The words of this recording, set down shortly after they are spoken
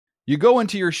You go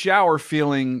into your shower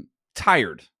feeling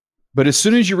tired, but as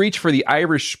soon as you reach for the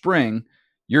Irish Spring,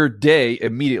 your day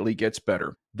immediately gets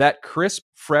better. That crisp,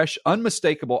 fresh,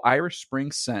 unmistakable Irish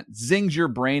Spring scent zings your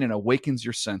brain and awakens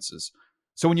your senses.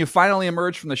 So when you finally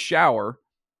emerge from the shower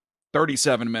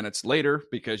 37 minutes later,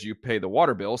 because you pay the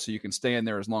water bill so you can stay in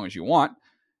there as long as you want,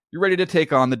 you're ready to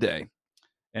take on the day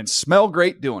and smell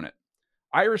great doing it.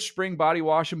 Irish Spring Body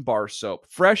Wash and Bar Soap.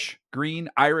 Fresh, green,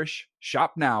 Irish.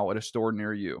 Shop now at a store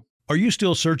near you. Are you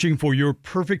still searching for your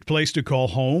perfect place to call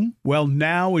home? Well,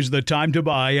 now is the time to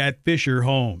buy at Fisher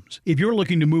Homes. If you're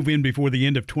looking to move in before the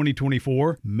end of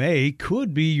 2024, May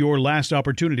could be your last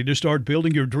opportunity to start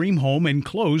building your dream home and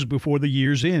close before the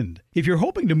year's end. If you're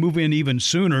hoping to move in even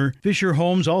sooner, Fisher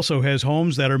Homes also has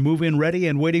homes that are move-in ready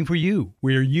and waiting for you,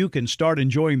 where you can start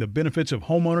enjoying the benefits of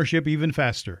homeownership even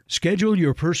faster. Schedule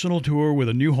your personal tour with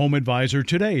a new home advisor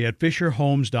today at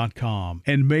FisherHomes.com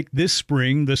and make this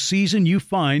spring the season you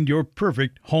find your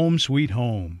perfect home sweet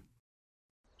home.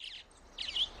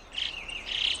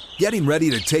 Getting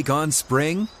ready to take on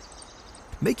spring?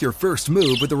 Make your first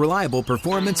move with the reliable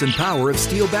performance and power of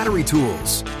Steel battery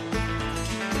tools.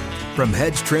 From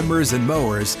hedge trimmers and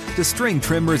mowers to string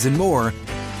trimmers and more,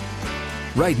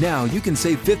 right now you can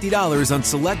save $50 on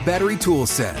select battery tool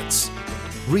sets.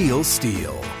 Real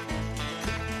Steel.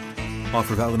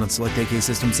 Offer valid on select AK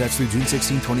system sets through June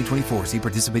 16, 2024. See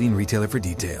participating retailer for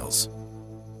details.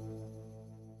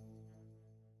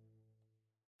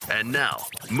 And now,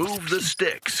 Move the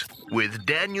Sticks with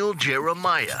Daniel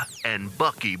Jeremiah and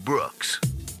Bucky Brooks.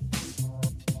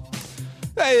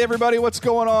 Hey, everybody, what's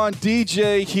going on?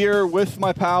 DJ here with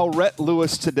my pal, Rhett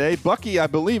Lewis, today. Bucky, I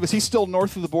believe, is he still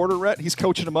north of the border, Rhett? He's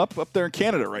coaching him up there in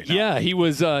Canada right now. Yeah, he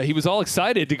was all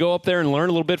excited to go up there and learn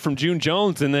a little bit from June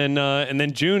Jones, and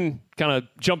then June kind of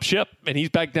jumped ship, and he's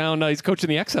back down. He's coaching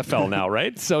the XFL now,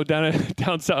 right? So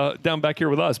down back here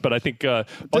with us. But I think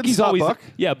Bucky's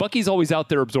always out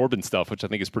there absorbing stuff, which I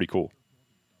think is pretty cool.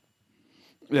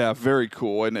 Yeah, very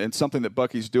cool. And something that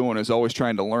Bucky's doing is always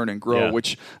trying to learn and grow,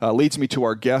 which leads me to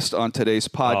our guest on today's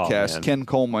podcast, Ken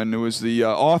Coleman, who is the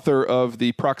author of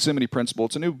The Proximity Principle.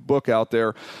 It's a new book out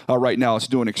there right now. It's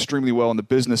doing extremely well in the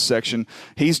business section.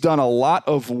 He's done a lot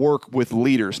of work with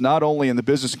leaders, not only in the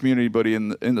business community, but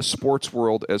in the sports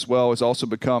world as well. Has also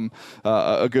become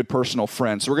a good personal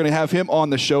friend. So we're going to have him on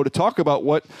the show to talk about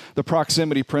what the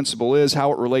Proximity Principle is,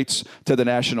 how it relates to the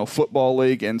National Football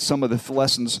League, and some of the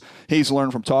lessons he's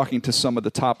learned from talking to some of the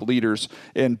top leaders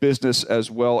in business as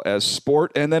well as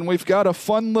sport. And then we've got a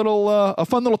fun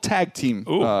little tag team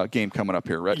game coming up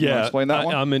here, right? You want to explain that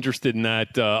one? I'm interested in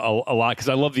that a lot because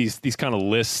I love these kind of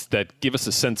lists that give us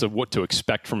a sense of what to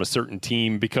expect from a certain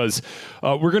team, because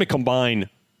we're going to combine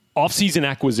off-season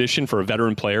acquisition for a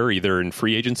veteran player, either in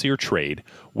free agency or trade,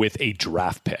 with a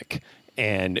draft pick,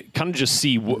 and kind of just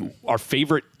see our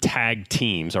favorite tag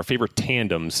teams, our favorite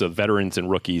tandems of veterans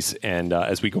and rookies, and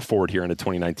as we go forward here into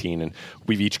 2019, and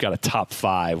we've each got a top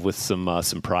 5 with some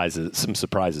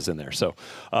surprises in there. So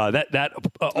that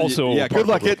also good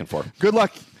luck looking for. Good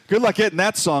luck getting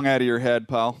that song out of your head,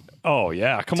 pal. Oh,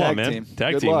 yeah. Come on, man.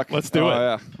 Tag Good team. luck. Let's do it.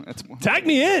 Yeah. Tag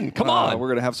me in. Come on. We're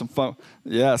going to have some fun.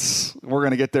 Yes. We're going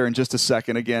to get there in just a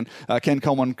second. Again, Ken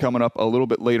Coleman coming up a little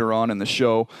bit later on in the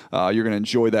show. You're going to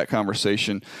enjoy that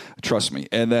conversation. Trust me.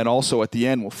 And then also at the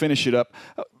end, we'll finish it up.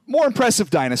 More impressive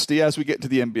dynasty as we get to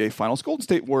the NBA Finals. Golden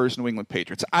State Warriors, New England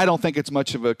Patriots. I don't think it's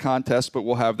much of a contest, but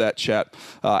we'll have that chat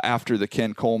after the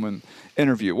Ken Coleman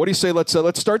interview. What do you say?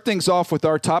 Let's start things off with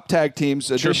our top tag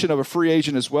teams, addition of a free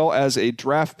agent as well as a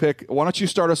draft pick. Why don't you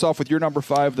start us off with your number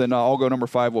 5, then I'll go number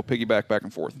 5. We'll piggyback back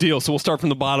and forth. Deal. So we'll start from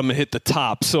the bottom and hit the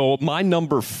top. So my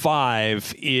number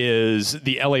 5 is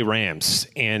the LA Rams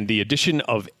and the addition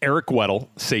of Eric Weddle,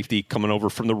 safety coming over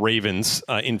from the Ravens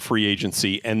in free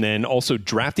agency, and then also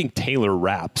drafting Taylor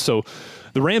Rapp. So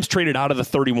the Rams traded out of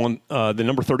the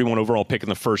number 31 overall pick in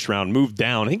the first round, moved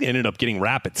down. I think they ended up getting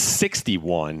Rapp at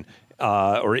 61.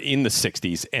 Or in the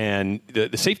 60s, and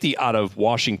the safety out of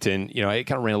Washington, it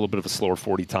kind of ran a little bit of a slower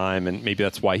 40 time, and maybe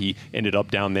that's why he ended up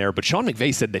down there. But Sean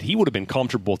McVay said that he would have been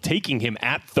comfortable taking him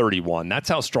at 31. That's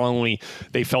how strongly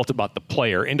they felt about the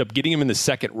player. End up getting him in the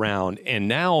second round, and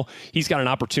now he's got an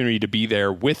opportunity to be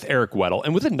there with Eric Weddle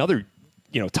and with another,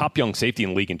 top young safety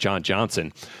in the league in John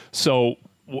Johnson. So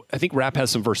I think Rapp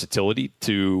has some versatility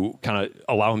to kind of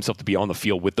allow himself to be on the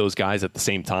field with those guys at the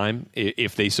same time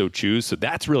if they so choose. So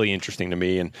that's really interesting to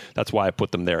me, and that's why I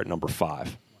put them there at number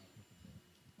 5.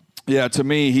 Yeah, to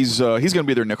me, he's going to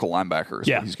be their nickel linebacker.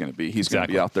 He's going to be. He's going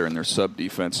to be out there in their sub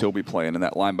defense. He'll be playing in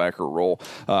that linebacker role,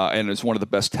 and is one of the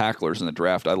best tacklers in the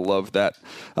draft. I love that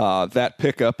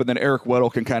pickup. And then Eric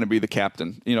Weddle can kind of be the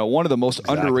captain. One of the most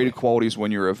underrated qualities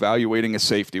when you're evaluating a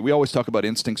safety. We always talk about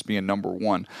instincts being number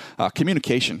one.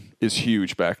 Communication is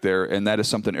huge back there, and that is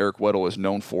something Eric Weddle is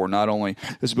known for. Not only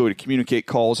his ability to communicate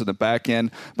calls in the back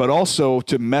end, but also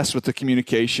to mess with the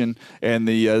communication and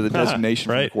the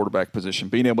designation from the quarterback position.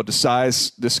 Being able to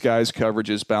disguise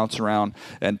coverages, bounce around,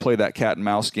 and play that cat and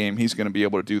mouse game. He's going to be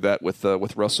able to do that with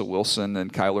Russell Wilson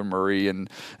and Kyler Murray, and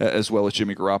as well as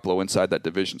Jimmy Garoppolo inside that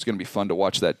division. It's going to be fun to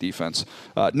watch that defense.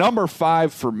 Number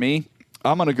 5 for me,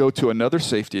 I'm going to go to another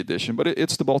safety addition, but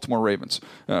it's the Baltimore Ravens.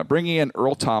 Bringing in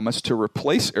Earl Thomas to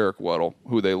replace Eric Weddle,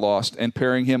 who they lost, and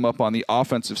pairing him up on the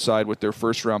offensive side with their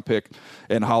first-round pick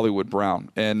and Hollywood Brown.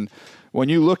 And when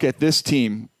you look at this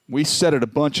team, we said it a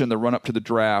bunch in the run-up to the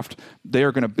draft, they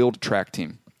are going to build a track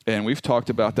team. And we've talked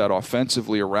about that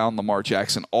offensively around Lamar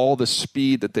Jackson, all the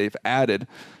speed that they've added.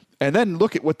 And then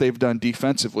look at what they've done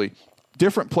defensively.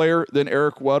 Different player than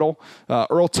Eric Weddle.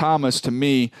 Earl Thomas, to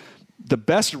me, the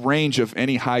best range of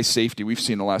any high safety we've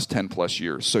seen in the last 10-plus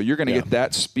years. So you're going to get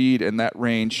that speed and that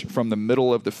range from the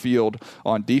middle of the field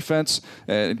on defense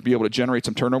and be able to generate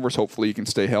some turnovers. Hopefully you can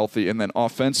stay healthy. And then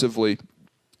offensively,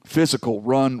 physical,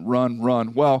 run.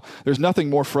 Well, there's nothing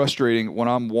more frustrating when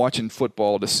I'm watching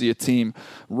football to see a team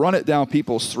run it down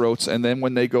people's throats and then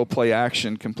when they go play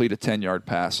action, complete a 10-yard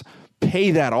pass.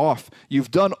 Pay that off. You've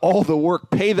done all the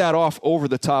work. Pay that off over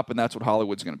the top, and that's what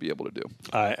Hollywood's going to be able to do.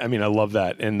 I love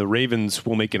that. And the Ravens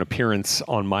will make an appearance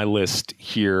on my list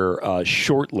here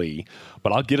shortly,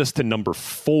 but I'll get us to number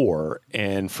 4.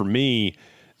 And for me,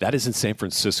 that is in San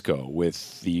Francisco,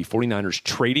 with the 49ers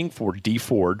trading for Dee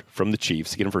Ford from the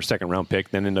Chiefs to get him for a second-round pick,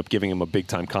 then end up giving him a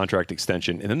big-time contract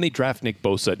extension, and then they draft Nick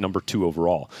Bosa at number 2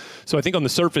 overall. So I think on the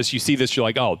surface, you see this, you're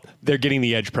like, oh, they're getting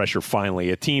the edge pressure finally.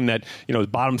 A team that,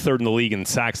 bottom third in the league in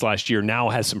sacks last year now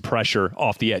has some pressure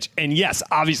off the edge. And yes,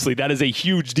 obviously, that is a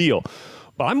huge deal.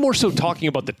 But I'm more so talking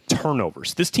about the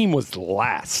turnovers. This team was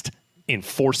last in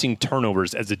forcing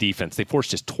turnovers as a defense. They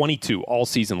forced just 22 all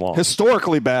season long.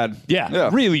 Historically bad. Yeah,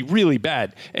 really, really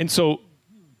bad. And so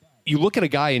you look at a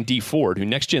guy in Dee Ford, who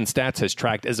Next Gen Stats has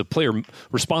tracked as a player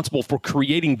responsible for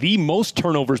creating the most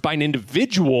turnovers by an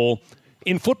individual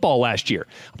in football last year.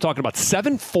 I'm talking about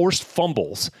 7 forced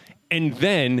fumbles, and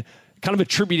then kind of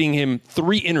attributing him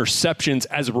 3 interceptions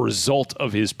as a result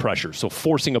of his pressure. So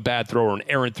forcing a bad throw or an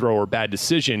errant throw or a bad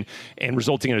decision and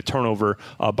resulting in a turnover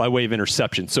by way of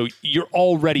interception. So you're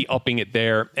already upping it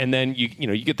there. And then you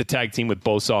get the tag team with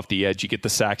Bosa off the edge. You get the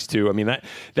sacks too. I mean,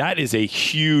 that is a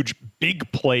huge,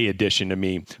 big play addition to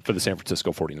me for the San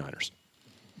Francisco 49ers.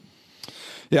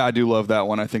 Yeah, I do love that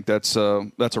one. I think that's a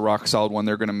rock solid one.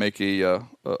 They're going to make and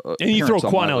you throw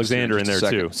Quan Alexander in there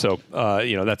too. So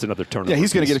that's another turnover. Yeah,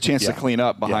 he's going to get a chance to clean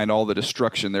up behind all the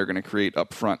destruction they're going to create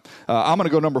up front. I'm going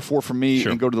to go number 4 for me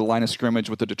and go to the line of scrimmage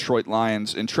with the Detroit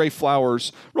Lions. And Trey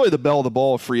Flowers, really the belle of the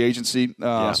ball of free agency.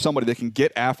 Somebody that can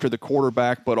get after the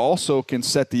quarterback, but also can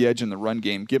set the edge in the run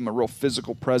game, give him a real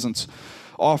physical presence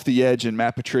off the edge in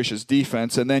Matt Patricia's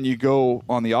defense. And then you go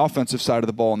on the offensive side of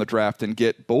the ball in the draft and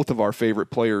get both of our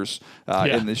favorite players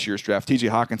in this year's draft. T.J.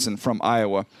 Hockenson from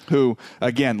Iowa, who,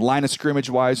 again, line of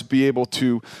scrimmage-wise, be able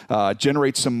to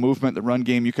generate some movement. The run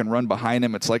game, you can run behind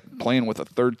him. It's like playing with a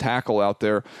third tackle out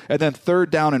there. And then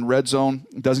third down in red zone,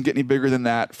 doesn't get any bigger than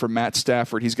that for Matt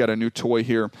Stafford. He's got a new toy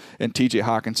here. And T.J.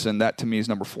 Hockenson, that to me is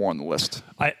number 4 on the list.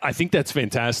 I think that's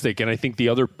fantastic. And I think the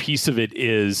other piece of it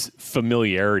is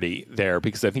familiarity there,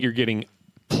 because I think you're getting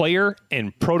player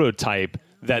and prototype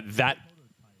that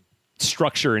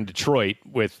structure in Detroit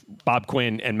with Bob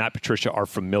Quinn and Matt Patricia are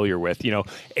familiar with.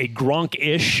 A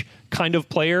Gronk-ish kind of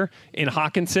player in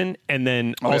Hockenson, and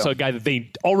then a guy that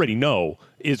they already know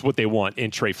is what they want in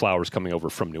Trey Flowers coming over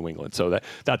from New England. So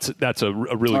that's a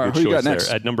really good choice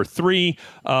there. At number 3,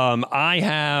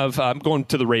 I'm going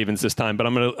to the Ravens this time, but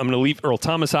I'm gonna leave Earl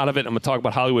Thomas out of it. I'm gonna talk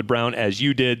about Hollywood Brown as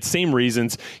you did. Same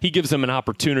reasons. He gives them an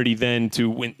opportunity then to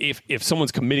win. If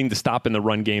someone's committing to stop in the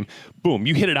run game, boom,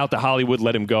 you hit it out to Hollywood,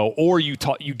 let him go, or you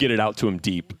get it out to him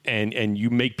deep, and you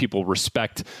make people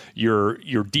respect your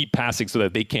deep passing so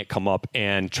that they can't come up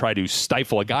and try to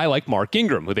stifle a guy like Mark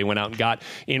Ingram, who they went out and got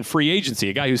in free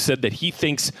agency. A guy who said that he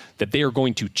thinks that they are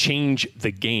going to change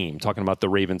the game, talking about the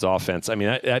Ravens offense. I mean,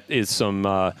 that is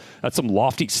that's some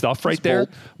lofty stuff right there.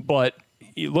 But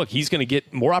look, he's going to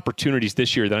get more opportunities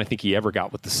this year than I think he ever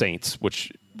got with the Saints,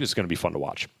 which is going to be fun to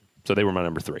watch. So they were my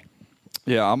number 3.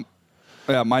 Yeah,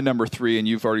 Yeah, my number 3, and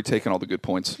you've already taken all the good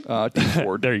points. Dee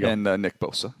Ford there you go. And Nick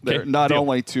Bosa. They're not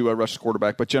only to rush the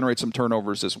quarterback, but generate some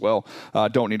turnovers as well.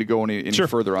 Don't need to go any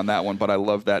further on that one, but I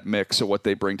love that mix of what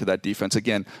they bring to that defense.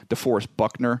 Again, DeForest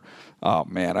Buckner. Oh,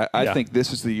 man, I think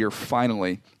this is the year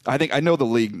finally. I know the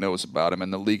league knows about him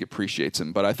and the league appreciates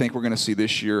him, but I think we're going to see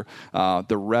this year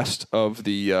the rest of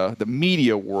the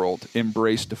media world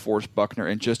embrace DeForest Buckner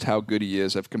and just how good he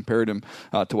is. I've compared him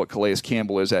to what Calais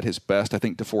Campbell is at his best. I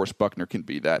think DeForest Buckner can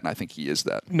be that, and I think he is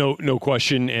that. No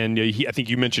question, and I think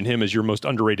you mentioned him as your most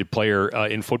underrated player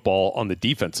in football on the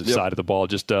defensive side of the ball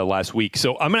just last week.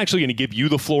 So I'm actually going to give you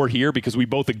the floor here because we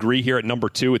both agree here at number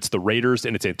 2. It's the Raiders,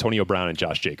 and it's Antonio Brown and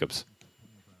Josh Jacobs.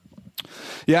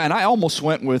 Yeah, and I almost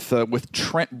went with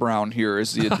Trent Brown here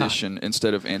as the addition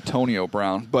instead of Antonio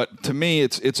Brown. But to me,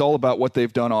 it's all about what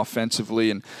they've done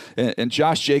offensively, and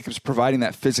Josh Jacobs providing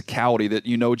that physicality that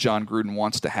John Gruden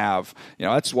wants to have.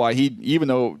 That's why even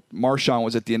though Marshawn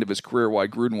was at the end of his career, why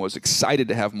Gruden was excited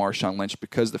to have Marshawn Lynch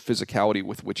because the physicality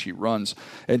with which he runs.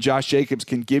 And Josh Jacobs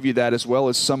can give you that as well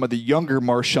as some of the younger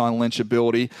Marshawn Lynch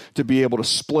ability to be able to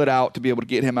split out, to be able to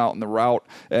get him out in the route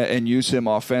and use him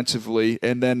offensively.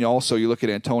 And then also you look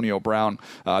at Antonio Brown.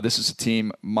 This is a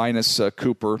team minus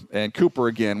Cooper. And Cooper,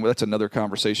 again, that's another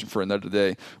conversation for another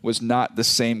day, was not the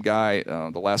same guy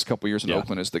the last couple years in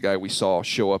Oakland as the guy we saw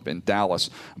show up in Dallas.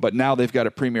 But now they've got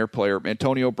a premier player.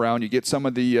 Antonio Brown, you get some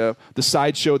of the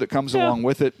sideshow that comes along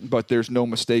with it, but there's no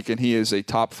mistaking he is a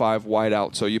top 5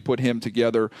 wideout. So you put him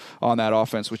together on that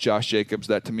offense with Josh Jacobs.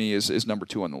 That, to me, is number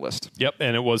 2 on the list. Yep,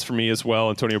 and it was for me as well,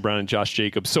 Antonio Brown and Josh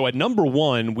Jacobs. So at number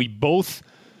 1, we both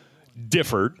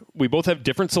differed. We both have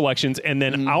different selections, and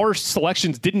then our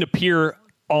selections didn't appear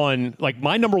on, like,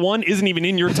 my number 1 isn't even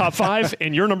in your top 5,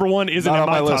 and your number 1 isn't in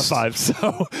my top 5.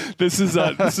 So this is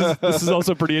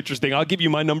also pretty interesting. I'll give you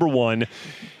my number 1.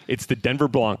 It's the Denver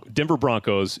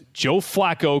Broncos. Joe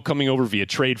Flacco coming over via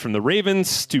trade from the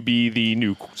Ravens to be the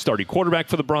new starting quarterback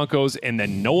for the Broncos, and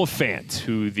then Noah Fant,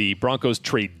 who the Broncos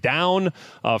trade down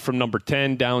from number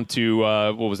 10 down to,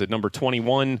 number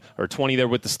 21 or 20 there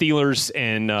with the Steelers.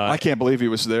 And I can't believe he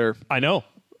was there. I know.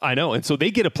 And so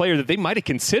they get a player that they might have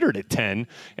considered at 10,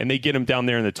 and they get him down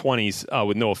there in the 20s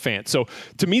with Noah Fant. So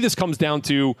to me, this comes down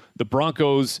to the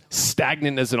Broncos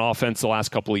stagnant as an offense the last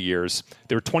couple of years.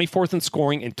 They were 24th in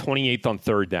scoring and 28th on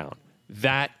third down.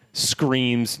 That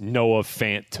screams Noah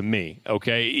Fant to me,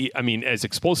 okay? I mean, as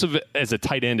explosive as a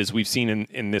tight end as we've seen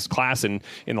in this class and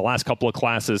in the last couple of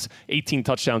classes, 18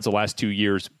 touchdowns the last 2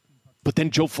 years. But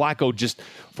then Joe Flacco just,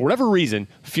 for whatever reason,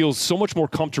 feels so much more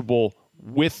comfortable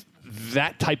with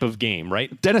that type of game,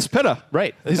 right? Dennis Pitta.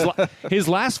 Right. His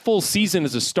last full season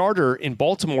as a starter in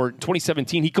Baltimore in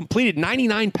 2017, he completed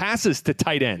 99 passes to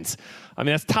tight ends. I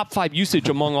mean, that's top 5 usage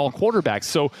among all quarterbacks.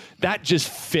 So that just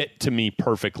fit to me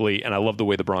perfectly, and I love the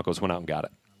way the Broncos went out and got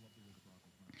it.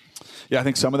 Yeah, I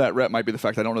think some of that rep might be the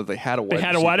fact I don't know that they had a wide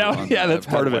receiver. They had a wideout? Yeah, that's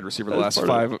part of it. Wide receiver the last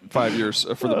five years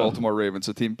for the Baltimore Ravens,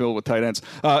 a team built with tight ends.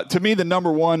 To me, the number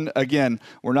 1, again,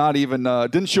 we're not even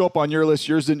didn't show up on your list.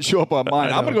 Yours didn't show up on mine.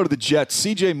 I'm going to go to the Jets.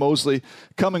 C.J. Mosley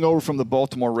coming over from the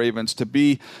Baltimore Ravens to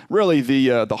be really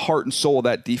the heart and soul of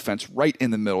that defense right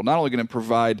in the middle. Not only going to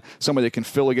provide somebody that can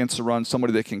fill against the run,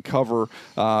 somebody that can cover,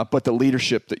 but the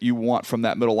leadership that you want from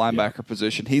that middle linebacker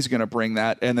position. He's going to bring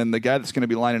that. And then the guy that's going to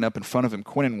be lining up in front of him,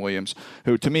 Quinnen Williams,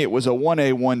 who to me it was a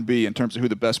 1A, 1B in terms of who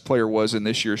the best player was in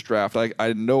this year's draft. I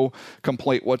had no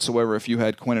complaint whatsoever if you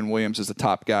had Quinnen Williams as the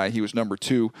top guy. He was number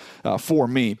 2 for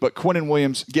me. But Quinnen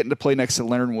Williams getting to play next to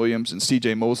Leonard Williams and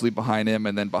C.J. Mosley behind him,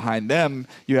 and then behind them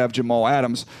you have Jamal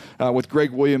Adams with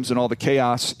Greg Williams and all the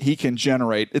chaos he can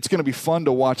generate. It's going to be fun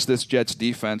to watch this Jets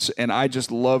defense, and I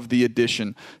just love the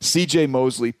addition. C.J.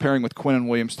 Mosley pairing with Quinnen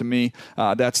Williams, to me,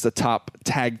 that's the top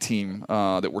tag team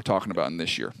that we're talking about in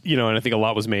this year. And I think a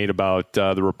lot was made about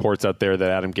the reports out there that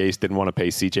Adam Gase didn't want to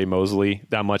pay C.J. Mosley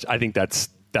that much. I think that's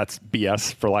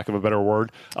BS, for lack of a better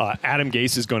word. Adam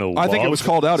Gase is going to love I think it was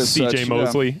called out as C.J.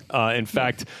 Mosley. Yeah. In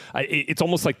fact, it's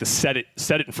almost like the set it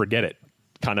and forget it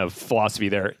kind of philosophy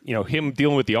there. Him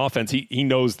dealing with the offense, he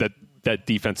knows that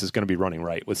defense is going to be running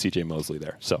right with C.J. Mosley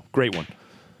there. So, great one.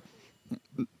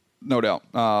 No doubt.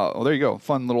 Well, there you go.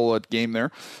 Fun little game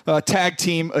there. Tag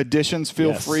team additions.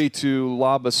 Feel free to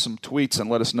lob us some tweets and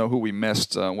let us know who we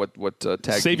missed. What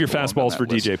tag? Save your fastballs for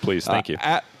list. DJ, please. Thank you.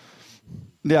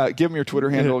 Give them your Twitter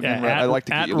handle again. I like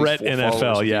to get you at least 4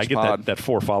 NFL. Yeah, I get that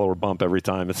 4 follower bump every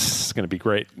time. It's going to be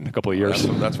great in a couple of years.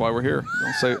 That's why we're here.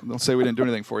 Don't say we didn't do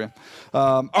anything for you.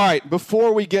 All right.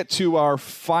 Before we get to our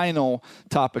final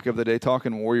topic of the day,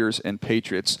 talking Warriors and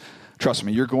Patriots, trust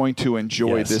me, you're going to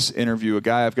enjoy this interview. A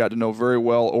guy I've got to know very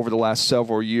well over the last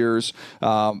several years,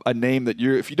 a name that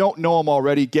if you don't know him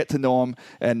already, get to know him,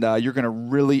 and you're going to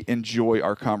really enjoy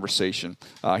our conversation.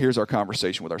 Here's our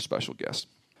conversation with our special guest.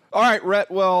 All right, Rhett.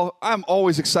 Well, I'm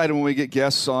always excited when we get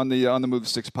guests on the Move the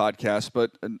Sticks podcast,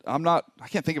 but I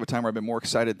can't think of a time where I've been more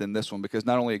excited than this one, because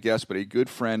not only a guest, but a good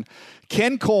friend.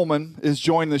 Ken Coleman is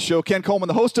joining the show. Ken Coleman,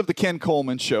 the host of the Ken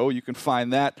Coleman Show. You can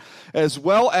find that, as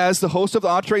well as the host of the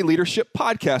EntreLeadership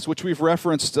podcast, which we've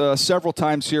referenced several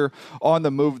times here on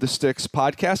the Move the Sticks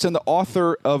podcast, and the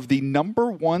author of the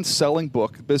 #1 selling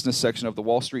book, business section of the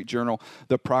Wall Street Journal,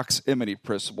 The Proximity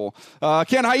Principle.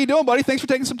 Ken, how you doing, buddy? Thanks for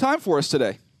taking some time for us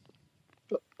today.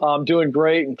 I'm doing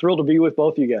great and thrilled to be with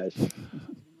both of you guys.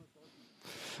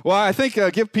 Well, I think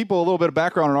give people a little bit of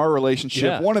background on our relationship.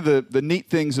 Yeah. One of the neat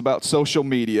things about social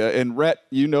media, and Rhett,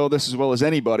 you know this as well as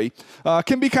anybody,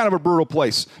 can be kind of a brutal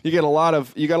place. You got a lot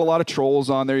of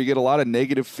trolls on there. You get a lot of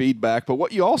negative feedback. But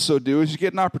what you also do is you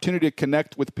get an opportunity to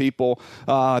connect with people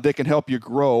that can help you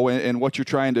grow in what you're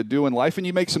trying to do in life, and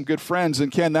you make some good friends.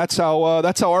 And Ken, that's how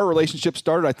our relationship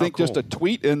started. I think just a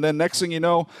tweet, and then next thing you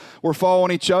know, we're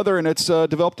following each other, and it's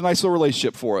developed a nice little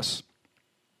relationship for us.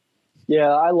 Yeah,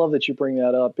 I love that you bring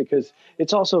that up, because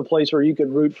it's also a place where you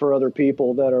can root for other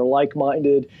people that are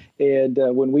like-minded. And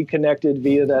when we connected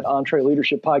via that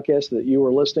EntreLeadership podcast that you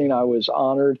were listening, I was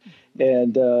honored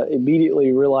and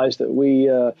immediately realized that we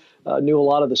knew a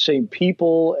lot of the same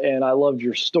people. And I loved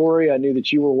your story. I knew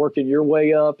that you were working your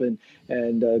way up,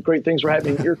 and great things were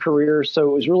happening in your career. So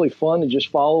it was really fun to just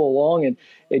follow along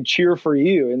and cheer for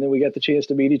you. And then we got the chance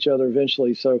to meet each other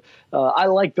eventually. So I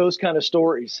like those kind of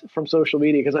stories from social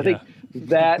media, because I think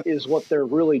that is what they're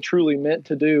really truly meant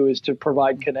to do, is to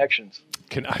provide connections.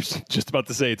 I was just about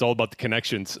to say, it's all about the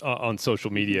connections on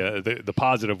social media, the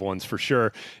positive ones for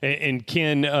sure. And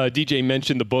Ken, DJ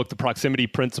mentioned the book, The Proximity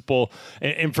Principle.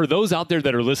 And for those out there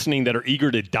that are listening that are eager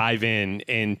to dive in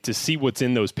and to see what's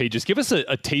in those pages, give us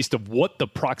a taste of what the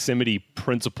Proximity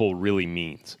Principle really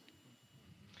means.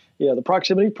 Yeah, the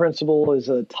Proximity Principle is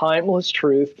a timeless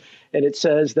truth, and it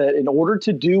says that in order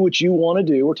to do what you want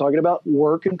to do, we're talking about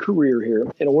work and career here,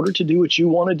 in order to do what you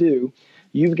want to do,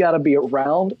 you've got to be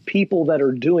around people that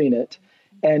are doing it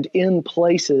and in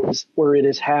places where it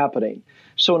is happening.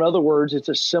 So in other words, it's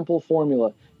a simple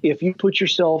formula. If you put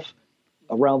yourself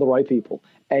around the right people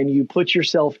and you put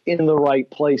yourself in the right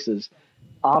places,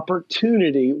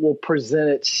 opportunity will present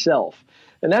itself.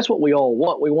 And that's what we all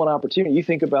want. We want opportunity. You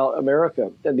think about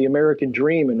America and the American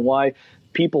dream, and why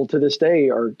people to this day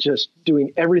are just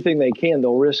doing everything they can.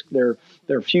 They'll risk their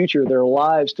future, their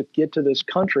lives to get to this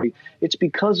country. It's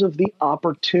because of the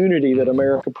opportunity that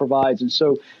America provides. And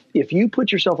so if you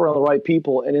put yourself around the right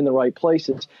people and in the right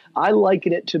places, I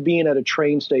liken it to being at a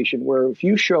train station, where if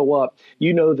you show up,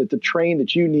 you know that the train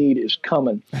that you need is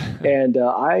coming. And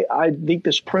I think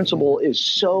this principle is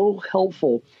so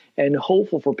helpful and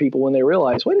hopeful for people when they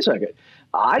realize, wait a second,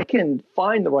 I can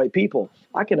find the right people,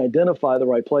 I can identify the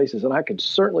right places, and I can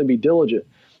certainly be diligent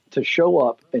to show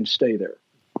up and stay there.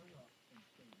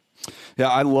 Yeah,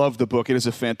 I love the book. It is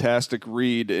a fantastic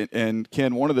read. And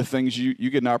Ken, one of the things you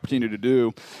get an opportunity to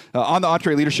do on the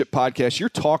EntreLeadership podcast, you're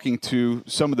talking to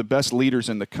some of the best leaders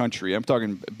in the country. I'm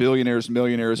talking billionaires,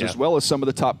 millionaires, as well as some of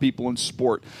the top people in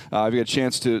sport. I've got a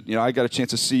chance to, I got a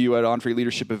chance to see you at an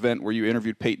EntreLeadership event where you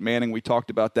interviewed Peyton Manning. We talked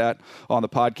about that on the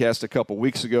podcast a couple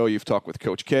weeks ago. You've talked with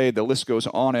Coach K. The list goes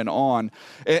on and on.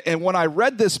 And when I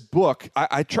read this book,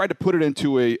 I tried to put it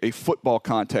into a football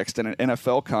context and an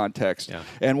NFL context. Yeah.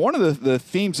 And one of the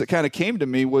themes that kind of came to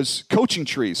me was coaching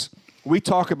trees. We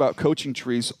talk about coaching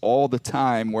trees all the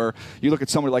time, where you look at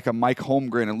somebody like a Mike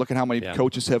Holmgren and look at how many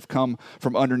coaches have come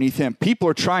from underneath him. People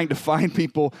are trying to find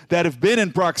people that have been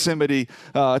in proximity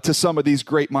to some of these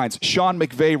great minds. Sean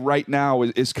McVay right now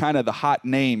is kind of the hot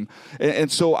name. And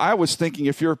so I was thinking,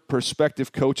 if you're a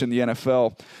prospective coach in the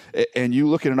NFL and you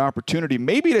look at an opportunity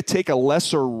maybe to take a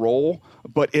lesser role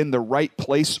but in the right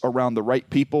place around the right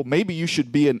people, maybe you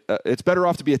should be it's better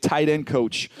off to be a tight end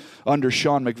coach under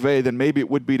Sean McVay than maybe it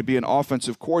would be to be an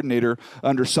offensive coordinator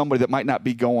under somebody that might not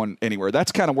be going anywhere.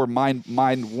 That's kind of where my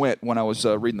mind went when I was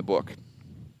reading the book.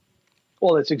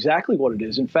 Well, that's exactly what it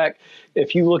is. In fact,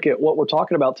 if you look at what we're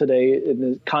talking about today in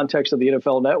the context of the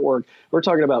NFL Network, we're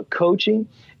talking about coaching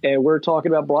and we're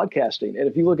talking about broadcasting. And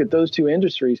if you look at those two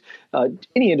industries,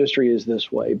 any industry is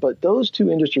this way, but those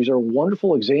two industries are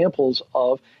wonderful examples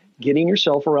of getting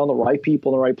yourself around the right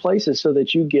people in the right places so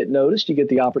that you get noticed, you get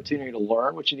the opportunity to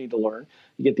learn what you need to learn,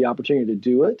 you get the opportunity to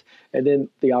do it, and then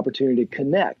the opportunity to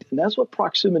connect. And that's what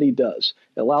proximity does.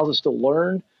 It allows us to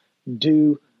learn,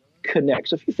 do, connect.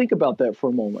 So if you think about that for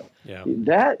a moment,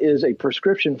 that is a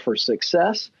prescription for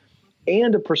success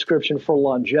and a prescription for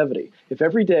longevity. If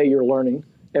every day you're learning,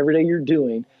 every day you're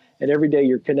doing, and every day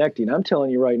you're connecting, I'm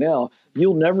telling you right now,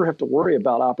 you'll never have to worry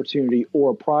about opportunity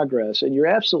or progress. And you're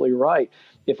absolutely right.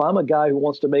 If I'm a guy who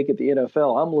wants to make it the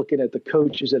NFL, I'm looking at the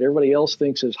coaches that everybody else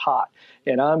thinks is hot,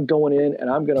 and I'm going in and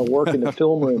I'm going to work in the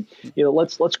film room.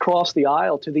 Let's cross the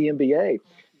aisle to the NBA.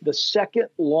 The second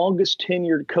longest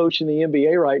tenured coach in the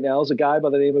NBA right now is a guy by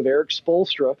the name of Eric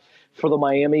Spoelstra for the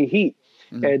Miami Heat.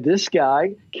 Mm-hmm. And this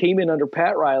guy came in under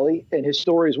Pat Riley, and his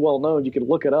story is well known. You can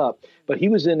look it up. But he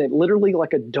was in it literally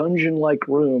like a dungeon-like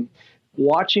room,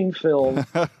 watching film,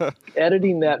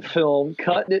 editing that film,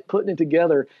 cutting it, putting it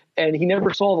together, and he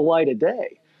never saw the light of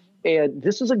day. And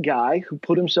this is a guy who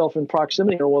put himself in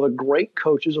proximity to one of the great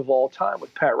coaches of all time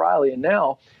with Pat Riley. And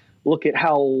now look at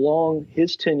how long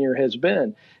his tenure has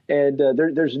been. And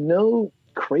there's no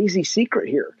crazy secret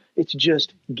here. It's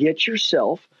just get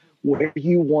yourself where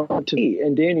you want to be.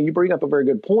 And Daniel, you bring up a very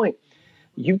good point.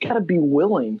 You've got to be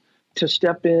willing to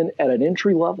step in at an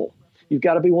entry level. You've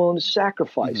got to be willing to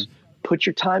sacrifice, put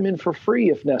your time in for free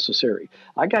if necessary.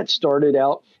 I got started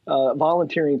out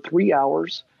volunteering 3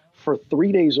 hours for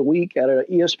 3 days a week at an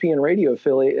ESPN radio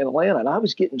affiliate in Atlanta. And I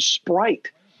was getting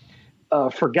Sprite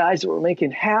for guys that were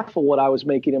making half of what I was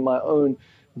making in my own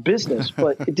business,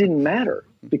 but it didn't matter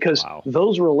because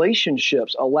those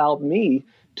relationships allowed me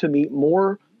to meet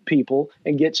more people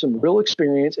and get some real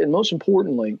experience, and most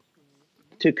importantly,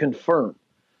 to confirm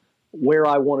where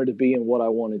I wanted to be and what I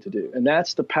wanted to do. And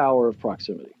that's the power of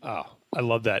proximity. Oh, I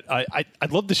love that.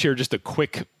 I'd love to share just a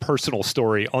quick personal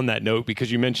story on that note, because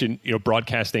you mentioned,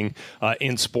 broadcasting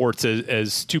in sports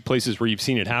as two places where you've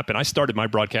seen it happen. I started my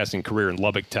broadcasting career in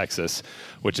Lubbock, Texas,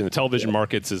 which in the television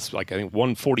markets is like, I think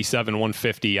 147,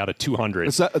 150 out of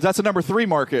 200. That's a number 3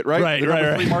 market, right?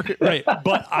 Right. 3 market. Right.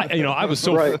 But I was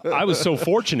so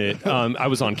fortunate. I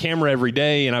was on camera every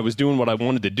day and I was doing what I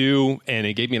wanted to do, and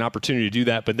it gave me an opportunity to do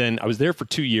that. But then I was there for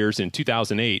 2 years. In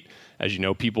 2008, as you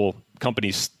know,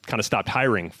 companies kind of stopped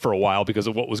hiring for a while because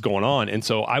of what was going on. And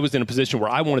so I was in a position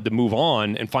where I wanted to move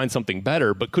on and find something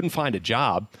better, but couldn't find a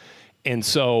job. And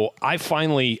so I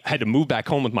finally had to move back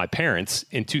home with my parents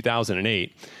in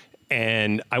 2008.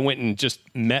 And I went and just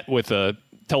met with a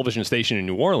television station in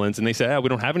New Orleans, and they said, we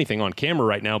don't have anything on camera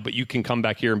right now, but you can come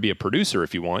back here and be a producer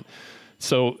if you want.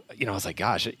 So, I was like,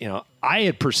 gosh, I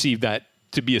had perceived that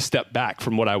to be a step back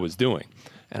from what I was doing.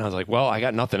 And I was like, well, I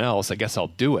got nothing else. I guess I'll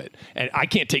do it. And I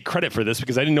can't take credit for this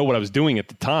because I didn't know what I was doing at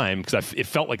the time, because it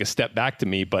felt like a step back to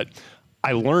me. But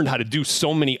I learned how to do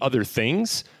so many other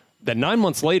things that 9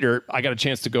 months later, I got a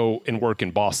chance to go and work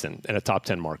in Boston in a top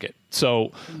 10 market.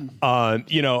 So, it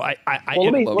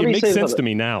makes sense to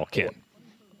me now, Ken.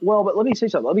 Well, but let me say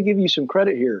something. Let me give you some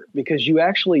credit here, because you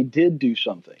actually did do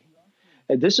something.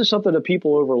 And this is something that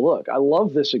people overlook. I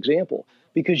love this example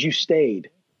because you stayed.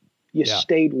 You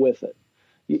stayed with it.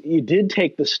 You did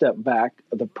take the step back,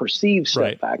 the perceived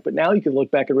step back, but now you can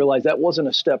look back and realize that wasn't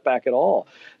a step back at all.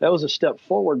 That was a step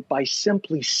forward by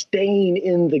simply staying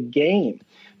in the game.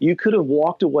 You could have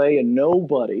walked away and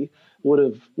nobody would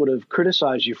have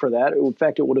criticized you for that. In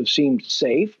fact, it would have seemed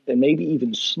safe and maybe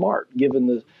even smart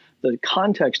given the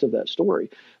context of that story.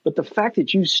 But the fact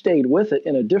that you stayed with it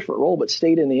in a different role but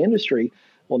stayed in the industry,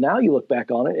 well, now you look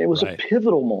back on it, it was a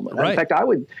pivotal moment. In fact,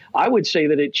 I would say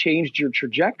that it changed your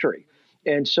trajectory.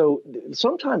 And so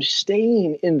sometimes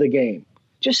staying in the game,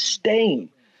 just staying,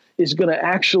 is going to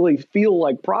actually feel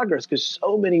like progress, because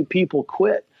so many people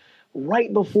quit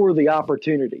right before the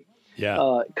opportunity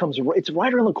comes. It's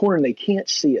right around the corner and they can't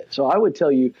see it. So I would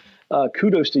tell you,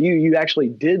 kudos to you. You actually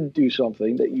did do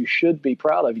something that you should be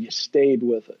proud of. You stayed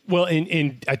with it. Well,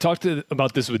 and I talked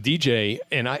about this with DJ,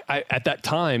 and I at that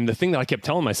time, the thing that I kept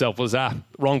telling myself was,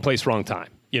 wrong place, wrong time.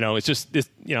 It's just this,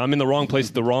 I'm in the wrong place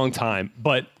at the wrong time.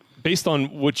 But based on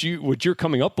what you're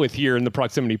coming up with here in the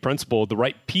proximity principle, the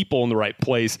right people in the right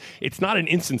place, it's not an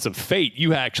instance of fate.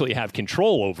 You actually have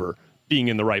control over being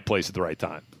in the right place at the right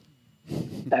time.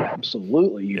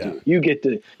 Absolutely, you do. You get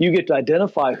to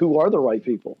identify who are the right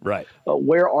people. Right.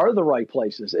 Where are the right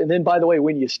places? And then, by the way,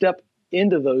 when you step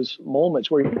into those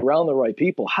moments where you're around the right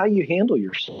people, how you handle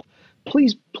yourself.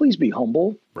 Please be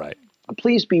humble. Right.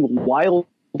 Please be wildly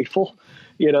grateful.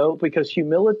 Because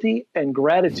humility and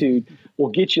gratitude will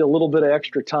get you a little bit of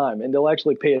extra time, and they'll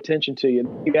actually pay attention to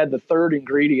you. You add the third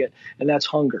ingredient, and that's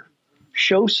hunger.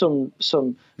 Show some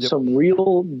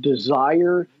real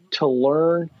desire to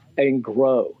learn and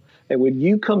grow. And when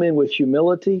you come in with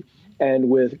humility and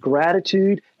with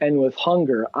gratitude and with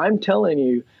hunger, I'm telling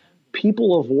you,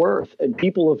 people of worth and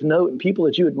people of note and people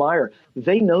that you admire,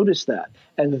 they notice that,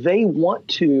 and they want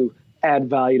to add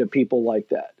value to people like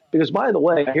that. Because, by the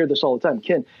way, I hear this all the time.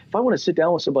 Ken, if I want to sit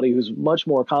down with somebody who's much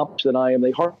more accomplished than I am,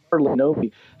 they hardly know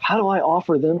me, how do I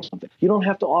offer them something? You don't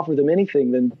have to offer them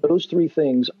anything than those three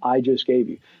things I just gave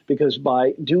you. Because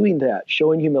by doing that,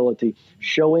 showing humility,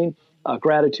 showing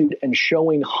gratitude, and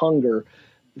showing hunger,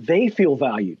 they feel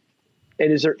valued.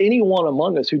 And is there anyone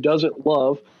among us who doesn't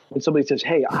love when somebody says,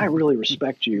 hey, I really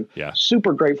respect you,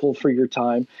 super grateful for your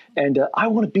time, and I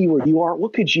want to be where you are.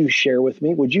 What could you share with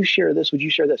me? Would you share this? Would you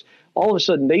share this? All of a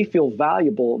sudden, they feel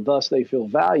valuable, thus they feel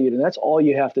valued, and that's all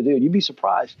you have to do. You'd be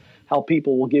surprised how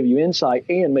people will give you insight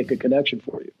and make a connection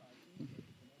for you.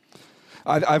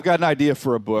 I've got an idea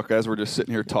for a book as we're just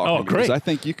sitting here talking. Oh, great. Because I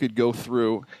think you could go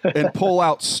through and pull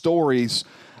out stories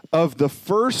of the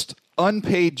first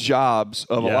unpaid jobs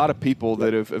of a lot of people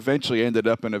that have eventually ended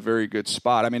up in a very good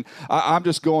spot. I mean, I'm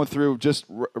just going through, just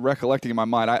recollecting in my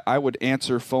mind, I would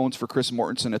answer phones for Chris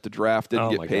Mortensen at the draft,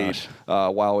 didn't get paid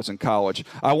while I was in college.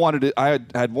 I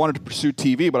had wanted to pursue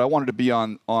TV, but I wanted to be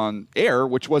on air,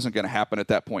 which wasn't going to happen at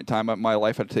that point in time. My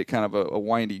life had to take kind of a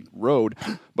windy road.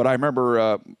 But I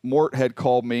remember Mort had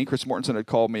called me, Chris Mortensen had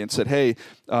called me and said, hey,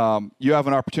 you have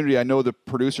an opportunity. I know the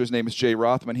producer's name is Jay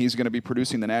Rothman. He's going to be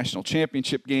producing the national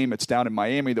championship game. It's down in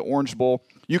Miami, the Orange Bowl.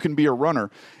 You can be a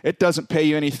runner. It doesn't pay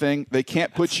you anything. They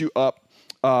can't put you up.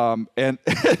 And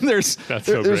there's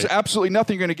absolutely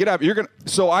nothing you're going to get out of it.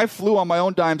 So I flew on my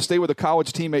own dime, stayed with a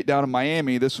college teammate down in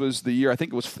Miami. This was the year, I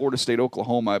think it was Florida State,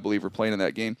 Oklahoma, I believe, were playing in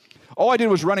that game. All I did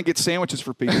was run and get sandwiches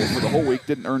for people for the whole week,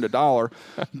 didn't earn $1.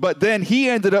 But then he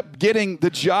ended up getting the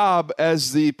job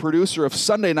as the producer of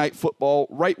Sunday Night Football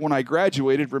right when I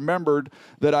graduated, remembered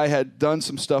that I had done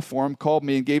some stuff for him, called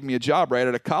me and gave me a job right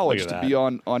out of college to be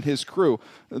on his crew.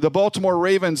 The Baltimore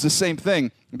Ravens, the same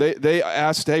thing. They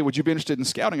asked, hey, would you be interested in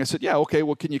scouting? I said, yeah, okay,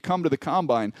 well, can you come to the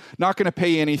combine? Not going to pay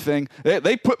you anything.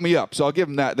 They put me up, so I'll give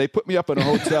them that. They put me up in a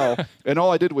hotel, and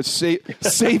all I did was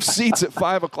save seats at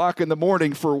 5 o'clock in the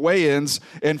morning for weigh-ins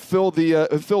and fill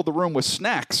the room with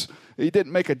snacks. He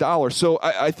didn't make $1. So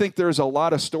I think there's a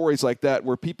lot of stories like that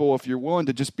where people, if you're willing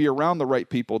to just be around the right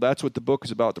people, that's what the book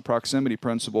is about, the proximity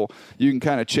principle. You can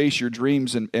kind of chase your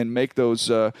dreams and make those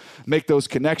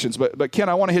connections. But Ken,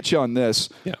 I want to hit you on this.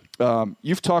 Yeah.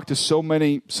 You've talked to so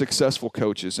many successful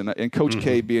coaches, and Coach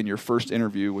K being your first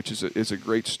interview, which is a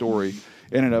great story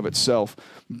in and of itself.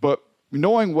 But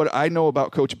knowing what I know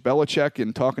about Coach Belichick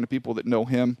and talking to people that know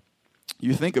him,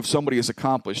 you think of somebody as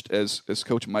accomplished as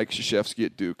Coach Mike Krzyzewski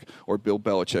at Duke or Bill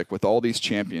Belichick with all these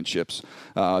championships,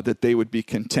 that they would be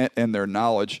content in their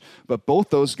knowledge. But both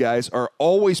those guys are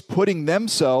always putting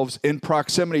themselves in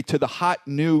proximity to the hot,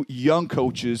 new, young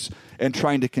coaches and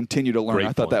trying to continue to learn.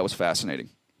 I thought that was fascinating.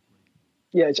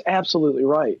 Yeah, it's absolutely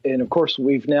right. And, of course,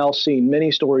 we've now seen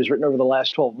many stories written over the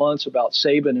last 12 months about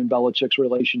Saban and Belichick's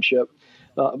relationship.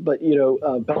 But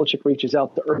Belichick reaches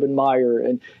out to Urban Meyer,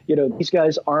 and, these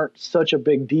guys aren't such a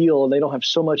big deal, and they don't have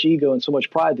so much ego and so much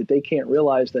pride that they can't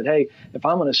realize that, hey, if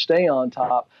I'm going to stay on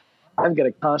top, I've got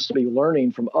to constantly be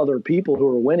learning from other people who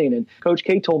are winning. And Coach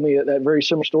K told me that very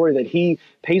similar story, that he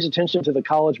pays attention to the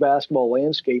college basketball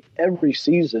landscape every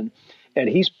season. And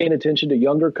he's paying attention to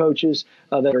younger coaches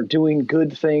that are doing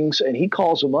good things. And he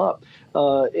calls them up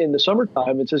in the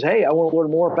summertime and says, hey, I want to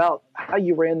learn more about how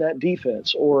you ran that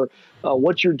defense, or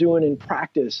what you're doing in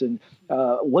practice. And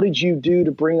what did you do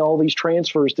to bring all these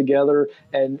transfers together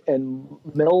and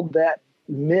meld that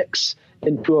mix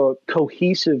into a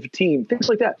cohesive team, things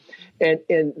like that.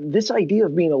 And this idea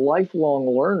of being a lifelong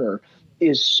learner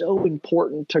is so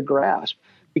important to grasp,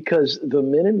 because the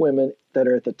men and women that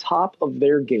are at the top of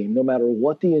their game, no matter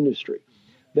what the industry,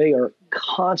 they are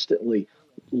constantly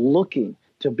looking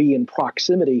to be in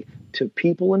proximity to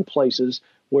people and places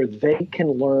where they can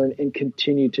learn and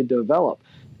continue to develop.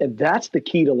 And that's the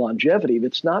key to longevity.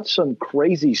 It's not some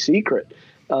crazy secret,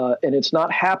 and it's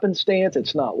not happenstance.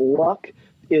 It's not luck.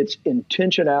 It's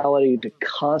intentionality to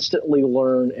constantly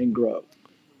learn and grow.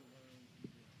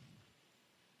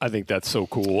 I think that's so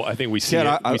cool. I think we see it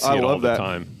all the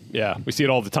time. Yeah, we see it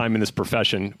all the time in this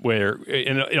profession,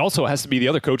 and it also has to be, the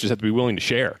other coaches have to be willing to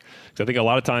share. Because I think a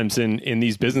lot of times in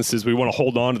these businesses, we want to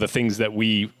hold on to the things that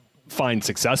we find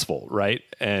successful, right?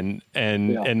 And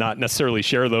not necessarily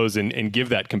share those and give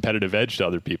that competitive edge to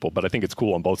other people. But I think it's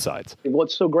cool on both sides. And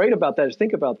what's so great about that is,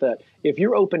 think about that. If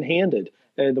you're open-handed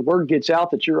and the word gets out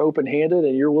that you're open-handed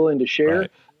and you're willing to share,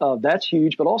 that's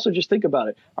huge. But also just think about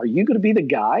it. Are you going to be the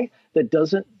guy that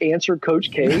doesn't answer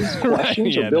Coach K's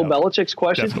questions or Bill Belichick's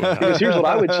questions? Because here's what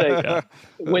I would say.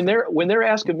 When they're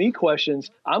asking me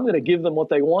questions, I'm going to give them what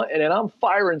they want, and then I'm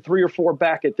firing 3 or 4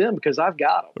 back at them because I've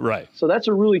got them. Right. So that's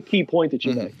a really key point that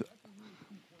you make.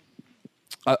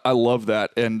 I love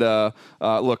that. And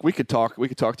look, we could talk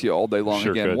to you all day long.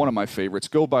 Sure again. Could. One of my favorites.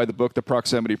 Go buy the book, The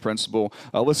Proximity Principle.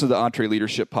 Listen to the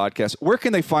EntreLeadership podcast. Where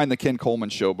can they find the Ken Coleman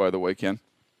Show, by the way, Ken?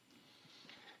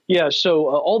 Yeah, so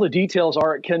all the details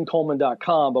are at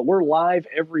kencoleman.com, but we're live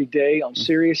every day on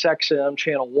SiriusXM,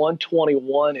 channel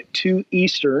 121 at 2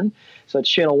 Eastern. So that's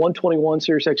channel 121,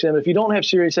 SiriusXM. If you don't have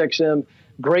SiriusXM,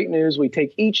 great news. We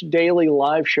take each daily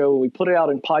live show, we put it out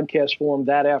in podcast form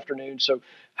that afternoon. So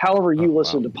however you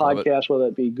listen to podcasts, whether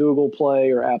it be Google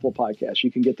Play or Apple Podcasts,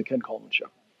 you can get the Ken Coleman Show.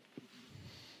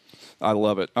 I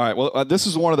love it. All right. Well, this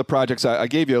is one of the projects I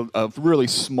gave you a really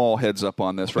small heads up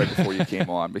on this right before you came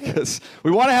on, because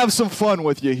we want to have some fun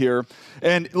with you here.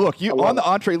 And look, you on the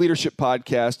EntreLeadership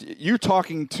podcast, you're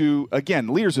talking to, again,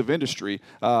 leaders of industry.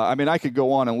 I mean, I could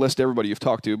go on and list everybody you've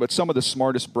talked to, but some of the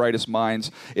smartest, brightest minds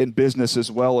in business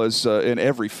as well as in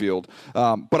every field.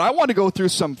 But I want to go through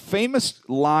some famous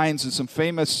lines and some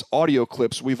famous audio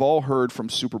clips we've all heard from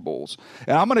Super Bowls.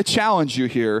 And I'm going to challenge you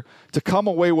here to come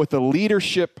away with a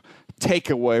leadership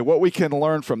takeaway, what we can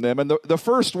learn from them. And the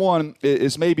first one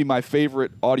is maybe my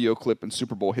favorite audio clip in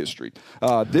Super Bowl history.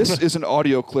 This is an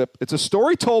audio clip. It's a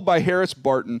story told by Harris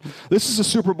Barton. This is a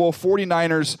Super Bowl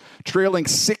 49ers trailing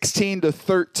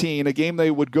 16-13, a game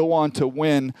they would go on to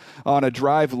win on a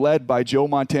drive led by Joe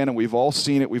Montana. We've all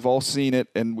seen it,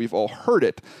 and we've all heard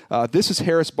it. This is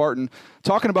Harris Barton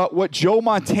talking about what Joe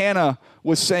Montana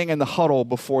was saying in the huddle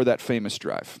before that famous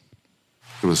drive.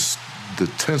 It was the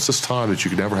tensest time that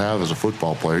you could ever have as a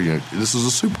football player. You know, this is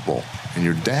a Super Bowl, and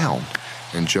you're down.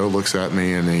 And Joe looks at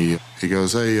me, and he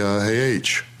goes, hey,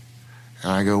 H.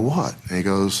 And I go, what? And he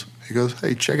goes,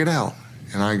 hey, check it out.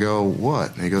 And I go,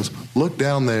 what? And he goes, look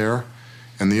down there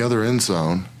in the other end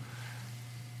zone.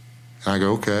 And I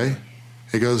go, okay.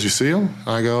 He goes, you see him?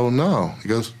 I go, no. He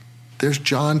goes, there's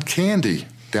John Candy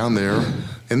down there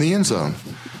in the end zone.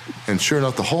 And sure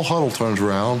enough, the whole huddle turns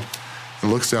around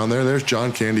and looks down there. There's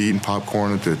John Candy eating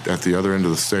popcorn at the other end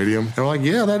of the stadium. And we're like,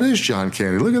 yeah, that is John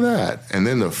Candy. Look at that. And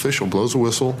then the official blows a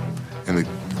whistle, and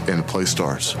the play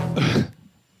starts.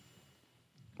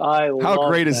 How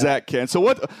great is that, Ken? So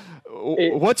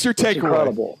what's your takeaway?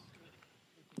 Incredible.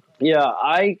 Yeah,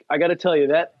 I got to tell you,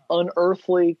 that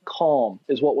unearthly calm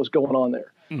is what was going on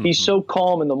there. Mm-hmm. He's so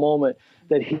calm in the moment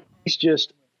that he's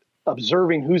just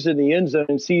observing who's in the end zone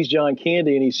and sees John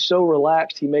Candy, and he's so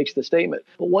relaxed he makes the statement.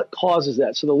 But what causes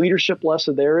that? So the leadership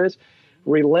lesson there is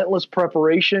relentless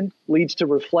preparation leads to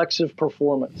reflexive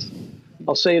performance.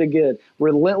 I'll say it again.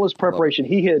 Relentless preparation.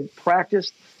 He had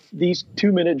practiced these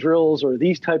 2-minute drills or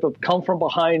these type of come from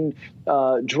behind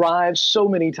drives so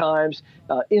many times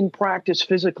in practice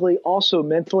physically, also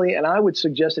mentally. And I would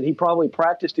suggest that he probably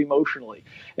practiced emotionally.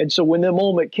 And so when the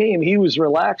moment came, he was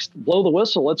relaxed, blow the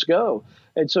whistle, let's go.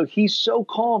 And so he's so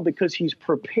calm because he's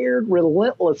prepared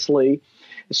relentlessly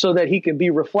so that he can be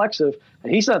reflexive.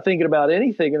 And he's not thinking about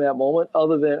anything in that moment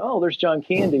other than, oh, there's John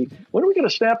Candy. When are we going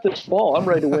to snap this ball? I'm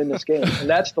ready to win this game. And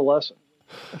that's the lesson.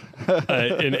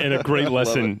 And a great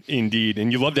lesson indeed.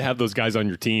 And you love to have those guys on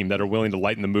your team that are willing to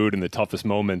lighten the mood in the toughest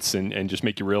moments and just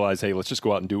make you realize, hey, let's just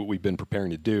go out and do what we've been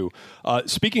preparing to do.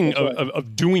 Speaking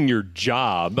of doing your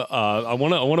job, I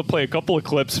want to play a couple of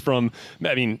clips from,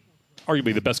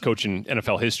 arguably the best coach in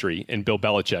NFL history, in Bill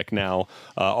Belichick, now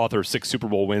author of 6 Super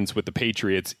Bowl wins with the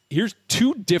Patriots. Here's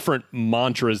 2 different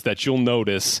mantras that you'll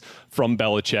notice from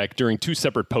Belichick during 2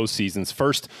 separate postseasons.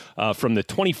 First, from the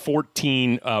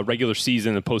 2014 regular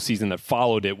season, the postseason that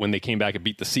followed it when they came back and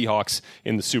beat the Seahawks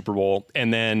in the Super Bowl.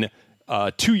 And then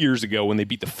 2 years ago when they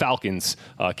beat the Falcons,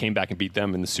 came back and beat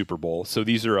them in the Super Bowl. So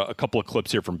these are a couple of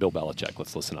clips here from Bill Belichick.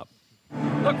 Let's listen up.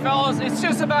 Look, fellas, it's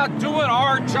just about doing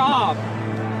our job.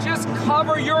 Just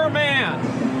cover your man.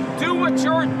 Do what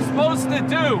you're supposed to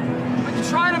do. We're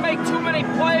trying to make too many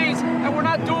plays, and we're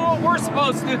not doing what we're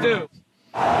supposed to do.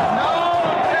 No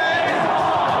days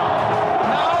off.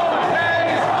 No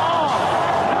days off.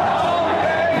 No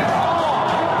days off.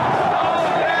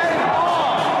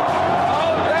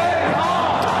 No days off.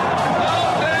 No days off. No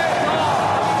days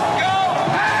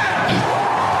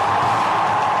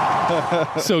off. Go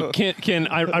Pats! So, Ken,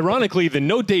 ironically, the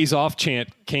no days off chant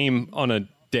came on a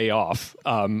day off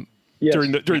yes.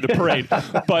 during the parade,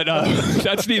 but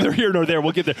that's neither here nor there.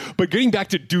 We'll get there. But getting back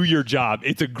to do your job,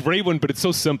 it's a great one, but it's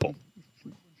so simple.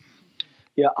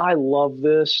 Yeah, I love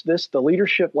this. The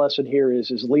leadership lesson here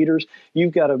is leaders,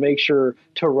 you've got to make sure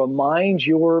to remind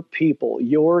your people,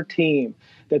 your team,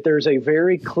 that there's a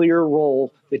very clear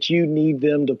role that you need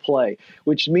them to play,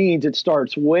 which means it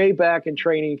starts way back in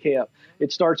training camp.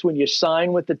 It starts when you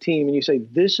sign with the team and you say,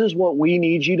 this is what we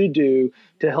need you to do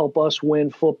to help us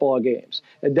win football games.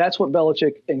 And that's what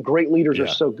Belichick and great leaders are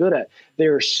so good at.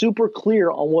 They're super clear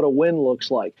on what a win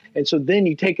looks like. And so then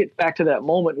you take it back to that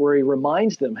moment where he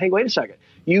reminds them, hey, wait a second.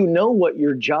 You know what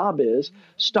your job is.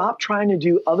 Stop trying to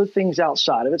do other things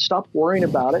outside of it. Stop worrying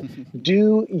about it.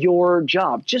 Do your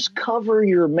job. Just cover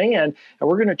your man. And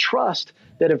we're going to trust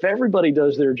that if everybody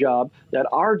does their job, that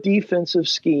our defensive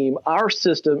scheme, our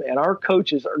system, and our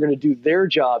coaches are going to do their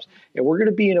jobs, and we're going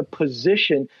to be in a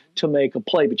position to make a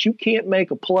play. But you can't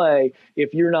make a play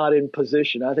if you're not in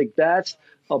position. I think that's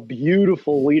a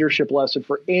beautiful leadership lesson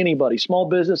for anybody, small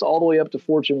business all the way up to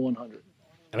Fortune 100.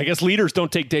 And I guess leaders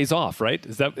don't take days off, right?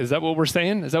 Is that what we're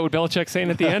saying? Is that what Belichick's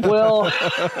saying at the end? Well,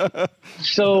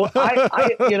 so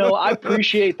I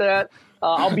appreciate that.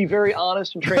 I'll be very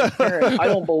honest and transparent. I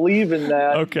don't believe in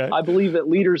that. Okay. I believe that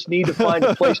leaders need to find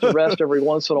a place to rest every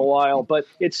once in a while, but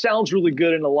it sounds really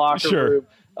good in the locker room.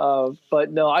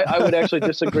 But no, I would actually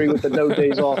disagree with the no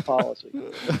days off policy.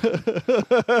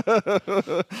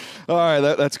 All right,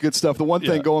 that's good stuff. The one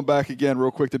thing, going back again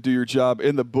real quick to do your job,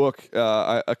 in the book,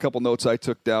 a couple notes I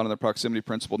took down in the proximity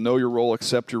principle: know your role,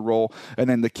 accept your role, and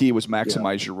then the key was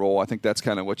maximize your role. I think that's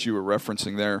kind of what you were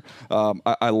referencing there.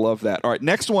 I love that. All right,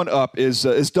 next one up is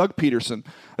Doug Peterson.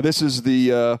 This is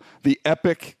the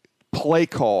epic play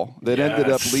call that ended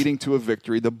up leading to a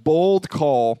victory. The bold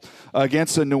call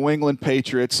against the New England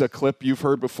Patriots, a clip you've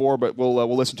heard before, but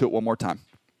we'll listen to it one more time.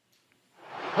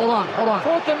 Hold on.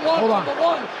 4th and 1 Hold on. from the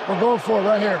 1. We're going for it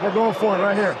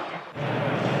right here.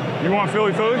 You want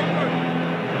Philly?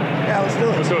 Yeah, let's do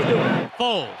it.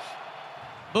 Foles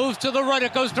moves to the right.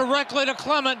 It goes directly to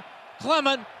Clement.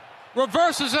 Clement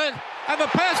reverses it, and the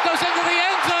pass goes into the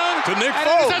end zone. To Nick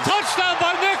Foles. Foles. It's a touchdown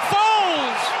by Nick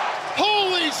Foles.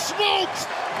 Holy smokes!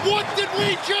 What did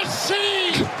we just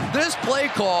see? This play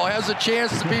call has a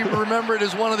chance to be remembered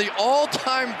as one of the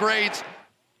all-time greats.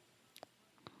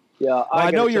 Yeah,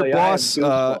 I know your boss,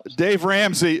 Dave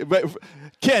Ramsey. But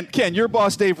Ken, your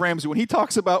boss, Dave Ramsey, when he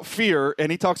talks about fear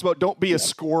and he talks about don't be a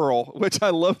squirrel, which I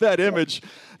love that image.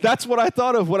 That's what I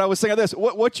thought of when I was saying this.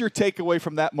 What's your takeaway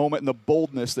from that moment and the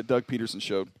boldness that Doug Peterson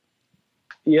showed?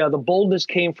 Yeah, the boldness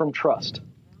came from trust.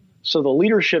 So the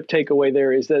leadership takeaway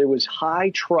there is that it was high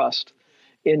trust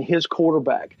in his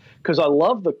quarterback. Because I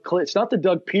love it's not the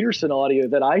Doug Peterson audio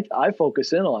that I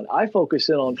focus in on. I focus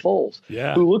in on Foles,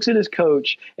 who looks at his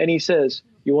coach and he says,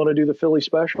 you want to do the Philly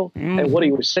special? Mm-hmm. And what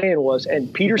he was saying was,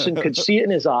 and Peterson could see it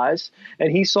in his eyes,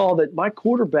 and he saw that my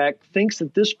quarterback thinks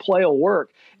that this play will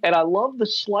work. And I love the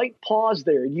slight pause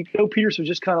there. You know, Peterson was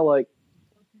just kind of like,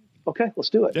 okay, let's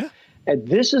do it. Yeah. And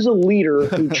this is a leader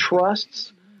who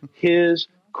trusts his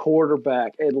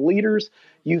quarterback. And leaders,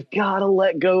 you've got to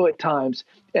let go at times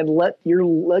and let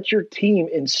your team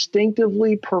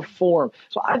instinctively perform.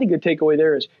 So I think the takeaway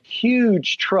there is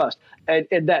huge trust. And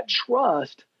that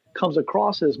trust comes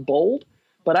across as bold.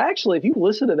 But actually, if you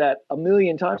listen to that a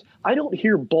million times, I don't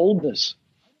hear boldness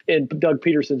in Doug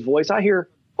Peterson's voice. I hear,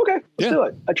 okay, let's do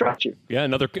it. I trust you. Yeah,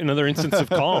 another instance of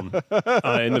calm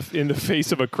in the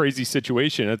face of a crazy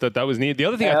situation. I thought that was neat. The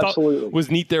other thing I thought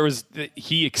was neat there was that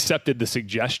he accepted the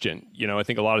suggestion. You know, I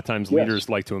think a lot of times leaders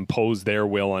like to impose their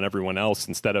will on everyone else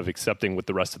instead of accepting what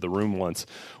the rest of the room wants,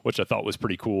 which I thought was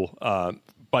pretty cool.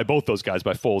 By both those guys,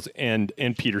 by Foles and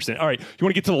Peterson. All right, you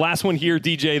want to get to the last one here,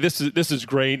 DJ? This is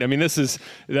great. I mean, this is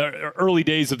the early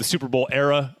days of the Super Bowl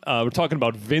era. We're talking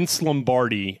about Vince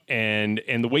Lombardi and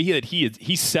the way that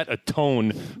he set a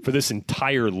tone for this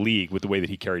entire league with the way that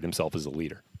he carried himself as a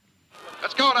leader.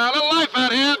 Let's go now, a little life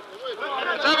out here.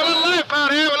 Let's have a little life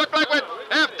out here. We look like we're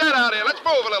half dead out here. Let's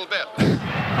move a little bit.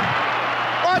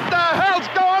 What the hell's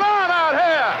going on out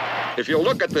here? If you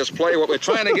look at this play, what we're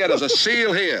trying to get is a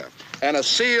seal here. And a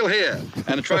seal here,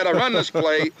 and try to run this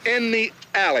play in the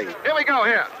alley. Here we go,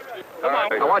 here.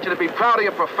 I want you to be proud of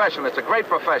your profession. It's a great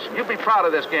profession. You be proud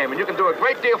of this game, and you can do a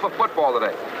great deal for football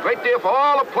today. Great deal for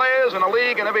all the players in the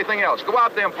league and everything else. Go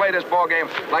out there and play this ball game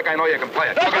like I know you can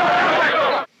play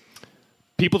it.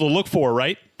 People to look for,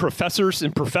 right? Professors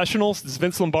and professionals. Does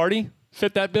Vince Lombardi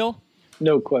fit that bill?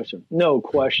 No question.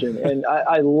 And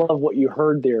I love what you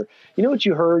heard there. You know what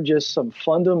you heard? Just some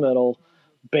fundamental,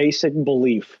 basic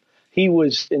belief. He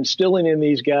was instilling in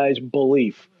these guys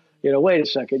belief. You know, wait a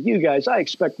second, you guys, I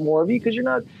expect more of you because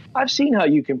I've seen how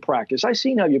you can practice. I've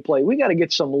seen how you play. We got to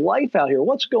get some life out here.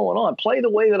 What's going on? Play the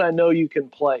way that I know you can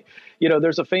play. You know,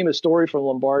 there's a famous story from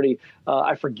Lombardi.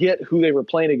 I forget who they were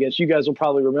playing against. You guys will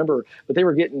probably remember, but they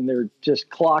were getting their just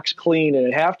clocks clean.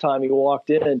 And at halftime, he walked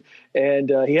in and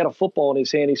he had a football in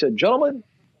his hand. He said, gentlemen,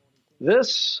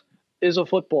 this is a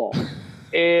football.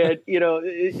 And,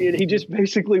 he just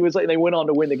basically was like, they went on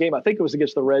to win the game. I think it was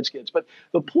against the Redskins. But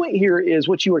the point here is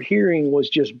what you were hearing was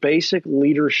just basic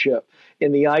leadership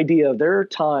in the idea of there are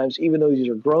times, even though these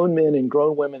are grown men and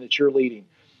grown women that you're leading,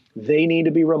 they need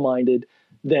to be reminded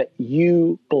that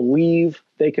you believe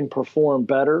they can perform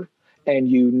better, and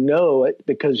you know it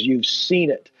because you've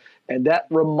seen it. And that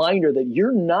reminder that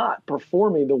you're not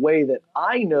performing the way that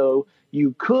I know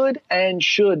you could and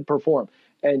should perform.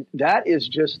 And that is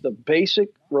just the basic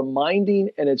reminding,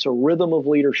 and it's a rhythm of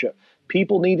leadership.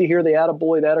 People need to hear the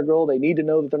attaboy, the attagirl. They need to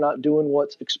know that they're not doing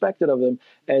what's expected of them,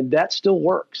 and that still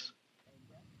works.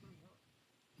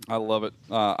 I love it.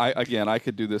 I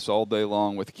could do this all day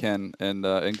long with Ken and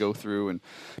go through and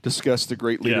discuss the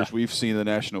great leaders we've seen in the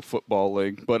National Football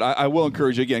League. But I will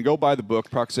encourage you, again, go buy the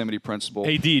book, Proximity Principle,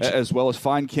 as well as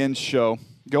find Ken's show.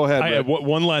 Go ahead.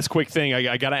 One last quick thing.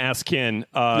 I got to ask Ken.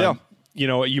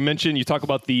 You mentioned, you talk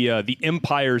about the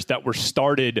empires that were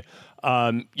started,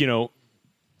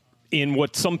 in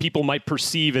what some people might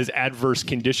perceive as adverse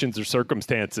conditions or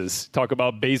circumstances. Talk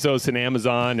about Bezos and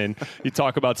Amazon, and you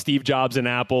talk about Steve Jobs and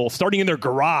Apple starting in their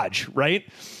garage, right?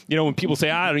 When people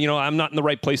say, I'm not in the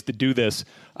right place to do this.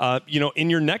 In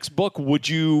your next book, would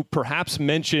you perhaps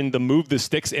mention the Move the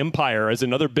Sticks empire as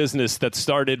another business that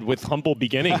started with humble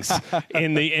beginnings? I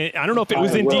don't know if it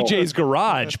was in DJ's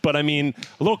garage, but I mean,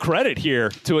 a little credit here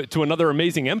to another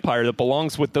amazing empire that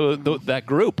belongs with that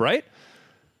group, right?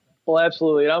 Well,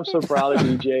 absolutely, and I'm so proud of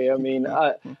DJ.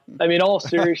 I mean, all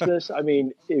seriousness. I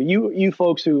mean, you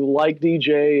folks who like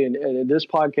DJ and this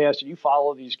podcast, and you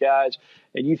follow these guys,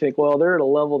 and you think, well, they're at a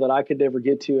level that I could never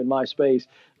get to in my space.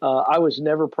 I was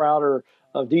never prouder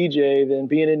of DJ than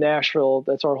being in Nashville.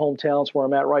 That's our hometown. It's where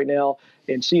I'm at right now,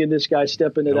 and seeing this guy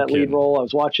step into that lead role. I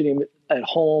was watching him at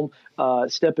home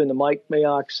step into Mike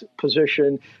Mayock's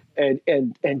position.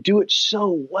 And do it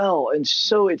so well, and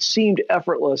so it seemed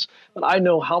effortless. But I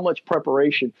know how much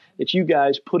preparation that you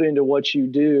guys put into what you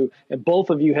do, and both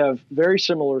of you have very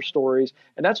similar stories,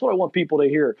 and that's what I want people to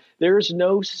hear. There's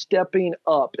no stepping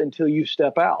up until you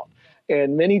step out,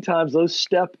 and many times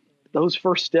those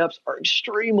first steps are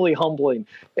extremely humbling,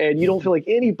 and you don't feel like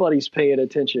anybody's paying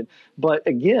attention. But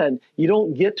again, you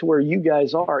don't get to where you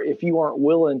guys are if you aren't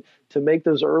willing to make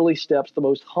those early steps, the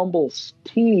most humble,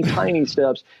 teeny tiny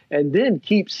steps, and then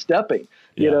keep stepping.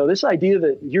 Yeah. This idea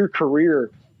that your career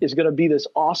is going to be this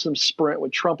awesome sprint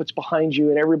with trumpets behind you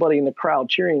and everybody in the crowd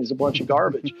cheering is a bunch of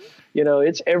garbage.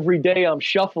 It's every day I'm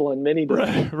shuffling many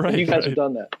days. Right, you guys have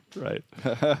done that. Right.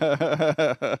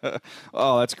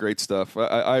 Oh, that's great stuff.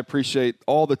 I appreciate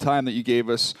all the time that you gave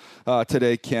us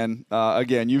today, Ken.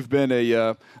 Again, you've been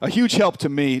a huge help to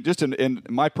me just in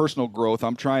my personal growth.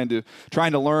 I'm trying to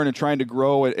learn and trying to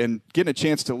grow and getting a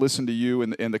chance to listen to you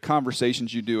and the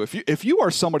conversations you do. If you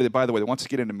are somebody that, by the way, that wants to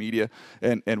get into media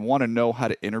and want to know how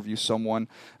to interview someone,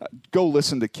 go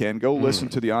listen to Ken. Go listen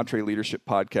to the EntreLeadership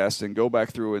podcast and go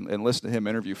back through and listen to him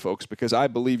interview folks, because I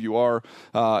believe you are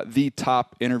the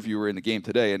top interviewer in the game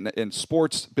today. And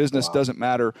sports business doesn't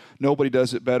matter. Nobody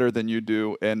does it better than you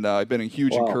do. And it's been a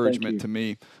huge encouragement to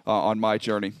me on my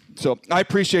journey. So I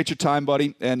appreciate your time,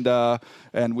 buddy. And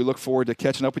we look forward to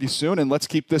catching up with you soon. And let's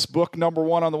keep this book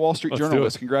 #1 on the Wall Street Journal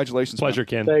list. Congratulations. Pleasure,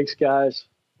 Ken. Thanks, guys.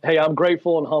 Hey, I'm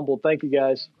grateful and humbled. Thank you,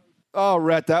 guys. Oh,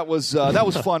 Rhett, that was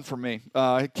fun for me.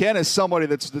 Ken is somebody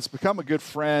that's become a good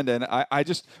friend, and I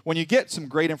just, when you get some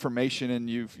great information and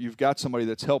you've got somebody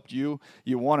that's helped you,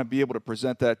 you want to be able to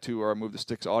present that to our Move the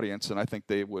Sticks audience, and I think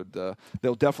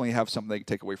they'll definitely have something they can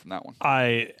take away from that one.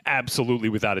 I absolutely,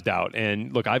 without a doubt.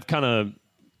 And look, I've kind of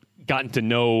gotten to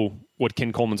know what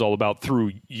Ken Coleman's all about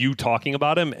through you talking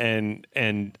about him,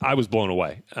 and I was blown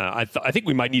away. I think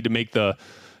we might need to make the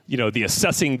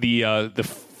assessing the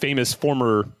famous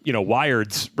former,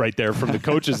 Wireds right there from the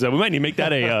coaches. We might need to make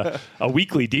that a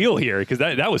weekly deal here, because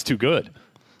that was too good.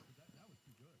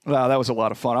 Wow, that was a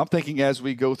lot of fun. I'm thinking as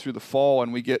we go through the fall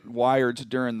and we get Wireds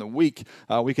during the week,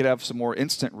 we could have some more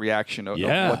instant reaction of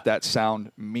what that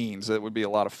sound means. That would be a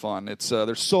lot of fun. It's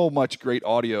there's so much great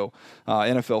audio.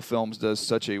 NFL Films does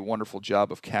such a wonderful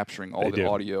job of capturing all the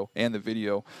audio and the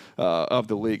video of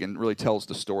the league, and really tells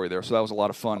the story there. So that was a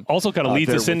lot of fun. Also kind of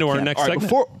leads us into our next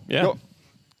segment.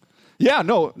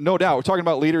 No doubt. We're talking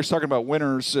about leaders, talking about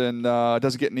winners, and it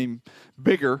doesn't get any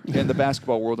bigger in the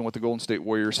basketball world than what the Golden State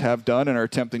Warriors have done and are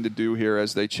attempting to do here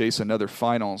as they chase another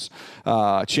finals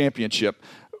championship,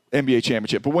 NBA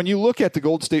championship. But when you look at the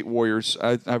Golden State Warriors,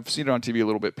 I've seen it on TV a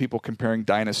little bit, people comparing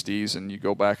dynasties, and you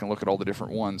go back and look at all the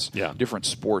different ones, different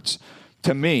sports.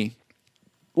 To me,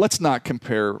 let's not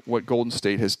compare what Golden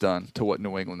State has done to what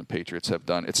New England Patriots have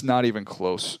done. It's not even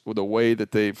close with the way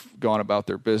that they've gone about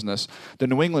their business. The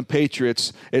New England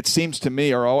Patriots, it seems to me,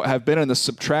 have been in the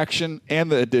subtraction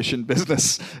and the addition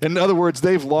business. In other words,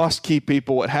 they've lost key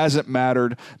people. It hasn't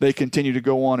mattered. They continue to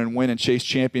go on and win and chase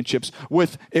championships.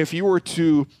 If you were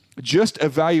to just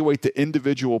evaluate the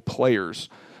individual players,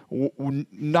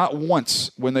 not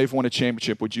once when they've won a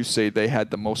championship would you say they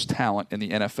had the most talent in the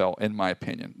NFL, in my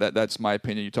opinion. That's my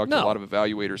opinion. You talk to a lot of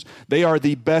evaluators. They are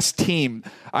the best team.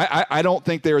 I don't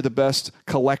think they are the best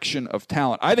collection of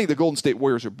talent. I think the Golden State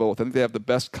Warriors are both. I think they have the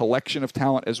best collection of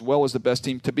talent as well as the best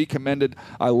team. To be commended,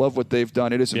 I love what they've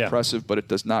done. It is impressive, but it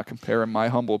does not compare, in my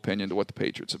humble opinion, to what the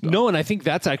Patriots have done. No, and I think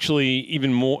that's actually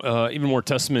even more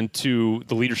testament to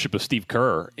the leadership of Steve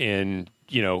Kerr in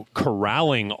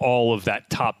corralling all of that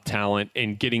top talent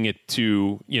and getting it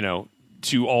to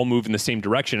all move in the same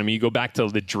direction. I mean, you go back to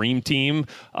the Dream Team,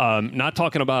 not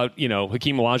talking about,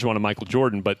 Hakeem Olajuwon and Michael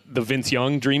Jordan, but the Vince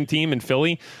Young Dream Team in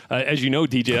Philly. As you know,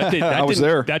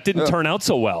 DJ, that didn't turn out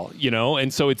so well,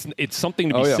 and so it's something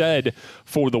to be said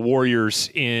for the Warriors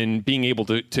in being able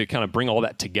to kind of bring all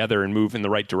that together and move in the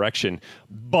right direction.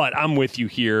 But I'm with you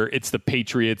here. It's the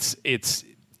Patriots.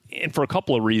 And for a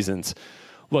couple of reasons.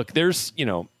 Look, there's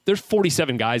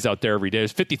 47 guys out there every day.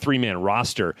 There's 53-man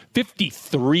roster,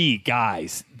 53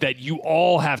 guys that you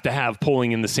all have to have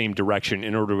pulling in the same direction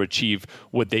in order to achieve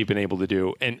what they've been able to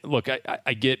do. And look,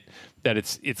 I get that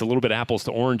it's a little bit apples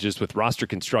to oranges with roster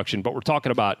construction, but we're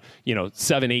talking about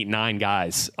 7, 8, 9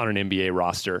 guys on an NBA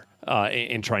roster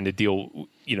and trying to deal,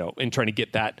 and trying to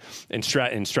get that and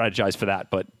strategize for that.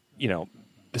 But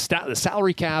the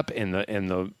salary cap and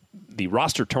the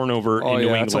roster turnover in New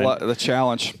England. It's a lot, the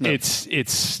challenge. Yeah.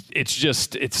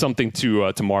 It's something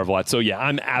to marvel at. So yeah,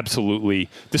 I'm absolutely,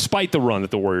 despite the run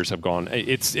that the Warriors have gone,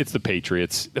 it's the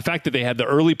Patriots. The fact that they had the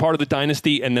early part of the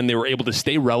dynasty and then they were able to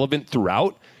stay relevant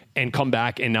throughout and come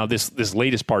back, and now this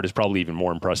latest part is probably even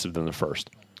more impressive than the first.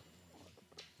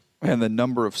 And the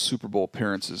number of Super Bowl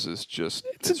appearances is just...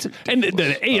 and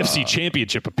the AFC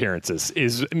Championship appearances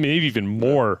is maybe even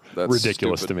more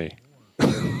ridiculous to me.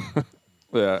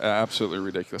 Yeah, absolutely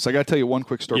ridiculous. I got to tell you one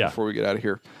quick story before we get out of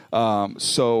here.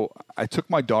 So I took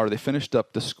my daughter. They finished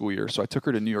up the school year, so I took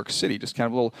her to New York City, just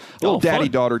kind of a little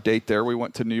daddy-daughter date there. We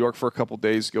went to New York for a couple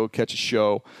days, go catch a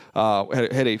show.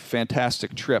 Had a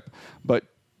fantastic trip. But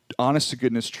honest to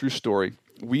goodness, true story,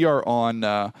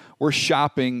 we're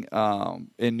shopping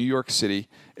in New York City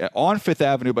on Fifth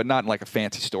Avenue, but not in like a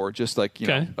fancy store, just like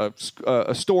a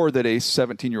store that a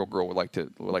 17-year-old girl would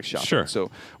like shop. Sure. In.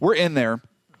 So we're in there.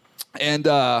 And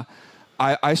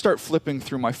I start flipping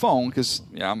through my phone because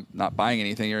I'm not buying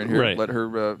anything here. Right. Let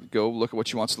her go look at what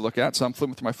she wants to look at. So I'm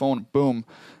flipping through my phone. Boom.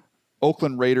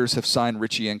 Oakland Raiders have signed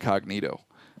Richie Incognito.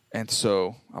 And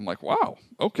so I'm like, wow,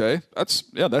 okay. That's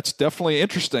definitely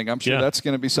interesting. I'm sure that's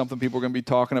going to be something people are going to be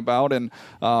talking about, and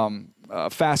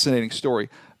fascinating story.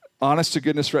 Honest to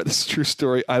goodness, Rhett, this is a true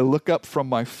story. I look up from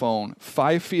my phone.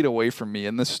 5 feet away from me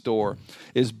in the store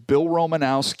is Bill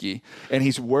Romanowski, and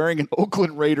he's wearing an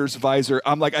Oakland Raiders visor.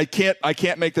 I'm like, I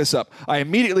can't make this up. I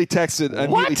immediately texted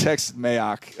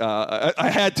Mayock. I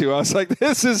had to. I was like,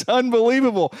 this is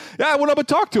unbelievable. Yeah, I went up and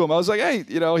talked to him. I was like, hey, he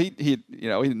didn't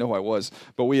know who I was,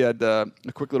 but we had a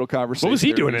quick little conversation. What was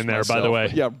he doing in there, by the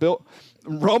way? Yeah, Bill.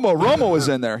 Romo was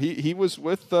in there. He was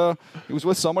with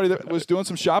somebody that was doing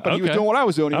some shopping. Okay. He was doing what I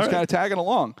was doing. He was kind of tagging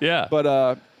along. Yeah.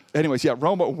 But anyways,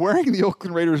 Romo wearing the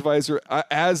Oakland Raiders visor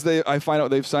I find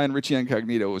out they've signed Richie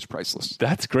Incognito was priceless.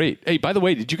 That's great. Hey, by the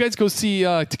way, did you guys go see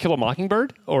To Kill a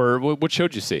Mockingbird, or what show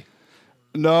did you see?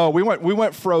 No, we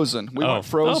went Frozen. We went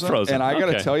Frozen. And I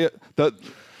got to tell you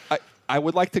I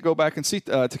would like to go back and see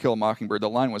To Kill a Mockingbird. The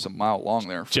line was a mile long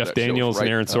there. Jeff Daniels and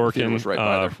Aaron Sorkin.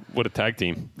 Right what a tag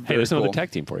team. Hey, there's another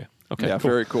tag team for you. Okay, yeah, cool.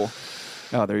 Very cool.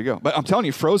 Oh, there you go. But I'm telling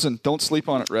you, Frozen, don't sleep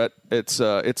on it, Rhett. It's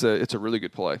a really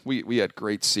good play. We had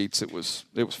great seats. It was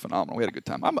phenomenal. We had a good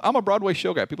time. I'm a Broadway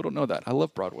show guy. People don't know that. I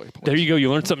love Broadway plays. There you go.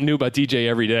 You learn something new about DJ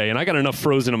every day. And I got enough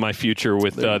Frozen in my future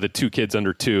with the 2 kids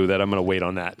under 2 that I'm going to wait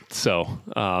on that. So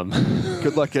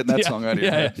good luck getting that song out of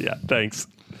your head. Yeah, thanks.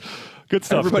 Good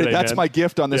stuff. Everybody, today, that's man. my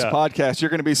gift on this podcast. You're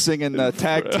going to be singing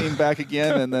Tag Team Back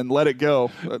Again and then Let It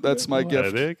Go. That's my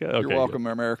gift. Okay, You're welcome,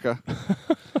 America.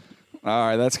 All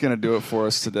right, that's going to do it for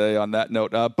us today on that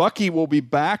note. Bucky will be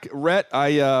back. Rhett,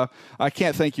 I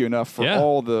can't thank you enough for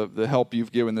all the help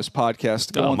you've given this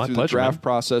podcast going through the draft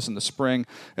process in the spring,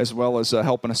 as well as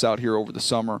helping us out here over the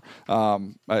summer.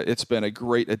 It's been a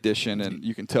great addition, and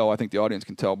you can tell, I think the audience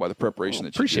can tell by the preparation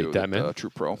that you do. Appreciate that, man.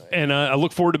 True Pro. And I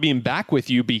look forward to being back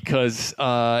with you because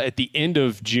at the end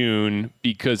of June,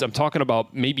 because I'm talking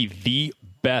about maybe the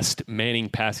best Manning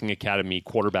Passing Academy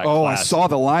quarterback class. Oh, I saw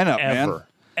the lineup,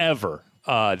 ever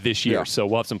this year. Yeah. So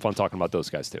we'll have some fun talking about those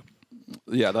guys too.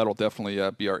 Yeah, that'll definitely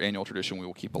be our annual tradition we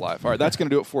will keep alive. All right, that's going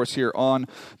to do it for us here on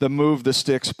the Move the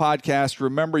Sticks podcast.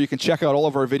 Remember, you can check out all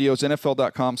of our videos,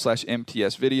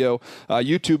 NFL.com/MTS video,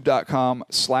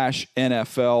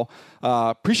 YouTube.com/NFL.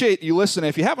 Appreciate you listening.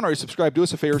 If you haven't already subscribed, do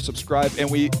us a favor, subscribe, and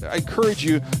I encourage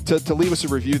you to leave us a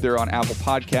review there on Apple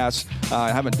Podcasts.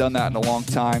 I haven't done that in a long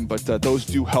time, but those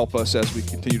do help us as we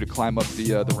continue to climb up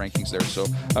the rankings there. So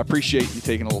I appreciate you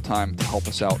taking a little time to help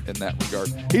us out in that regard.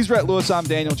 He's Rhett Lewis. I'm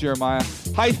Daniel Jeremiah.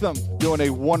 Hytham doing a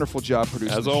wonderful job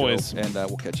producing as the always, show, and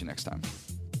we'll catch you next time.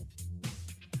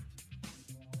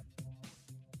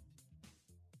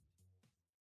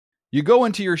 You go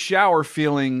into your shower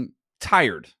feeling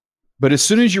tired, but as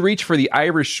soon as you reach for the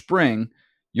Irish Spring,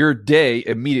 your day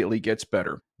immediately gets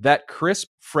better. That crisp,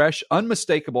 fresh,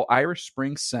 unmistakable Irish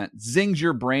Spring scent zings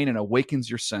your brain and awakens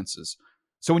your senses.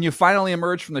 So when you finally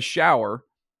emerge from the shower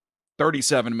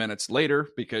 37 minutes later,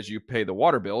 because you pay the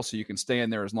water bill so you can stay in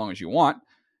there as long as you want,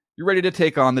 you're ready to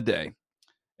take on the day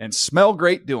and smell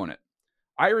great doing it.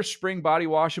 Irish Spring Body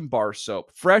Wash and Bar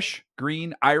Soap. Fresh,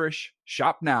 green, Irish.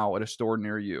 Shop now at a store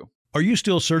near you. Are you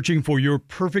still searching for your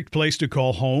perfect place to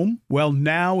call home? Well,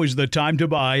 now is the time to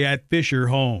buy at Fisher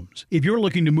Homes. If you're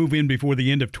looking to move in before the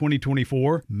end of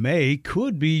 2024, May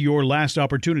could be your last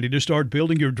opportunity to start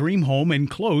building your dream home and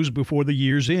close before the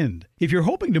year's end. If you're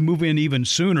hoping to move in even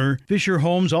sooner, Fisher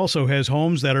Homes also has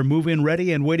homes that are move-in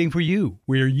ready and waiting for you,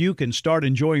 where you can start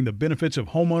enjoying the benefits of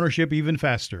homeownership even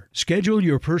faster. Schedule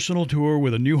your personal tour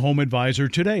with a new home advisor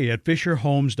today at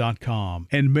FisherHomes.com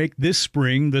and make this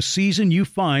spring the season you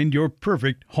find your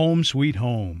perfect home sweet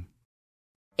home.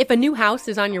 If a new house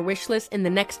is on your wish list in the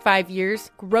next 5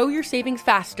 years, grow your savings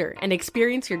faster and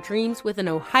experience your dreams with an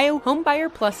Ohio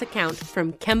Homebuyer Plus account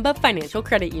from Kemba Financial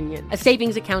Credit Union. A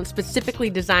savings account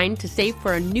specifically designed to save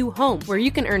for a new home, where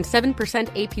you can earn 7%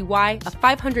 APY, a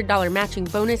 $500 matching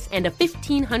bonus, and a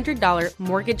 $1,500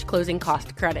 mortgage closing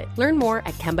cost credit. Learn more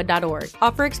at Kemba.org.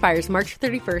 Offer expires March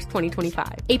 31st,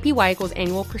 2025. APY equals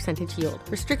annual percentage yield.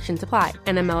 Restrictions apply.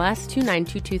 NMLS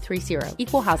 292230.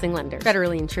 Equal housing lender.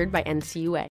 Federally insured by NCUA.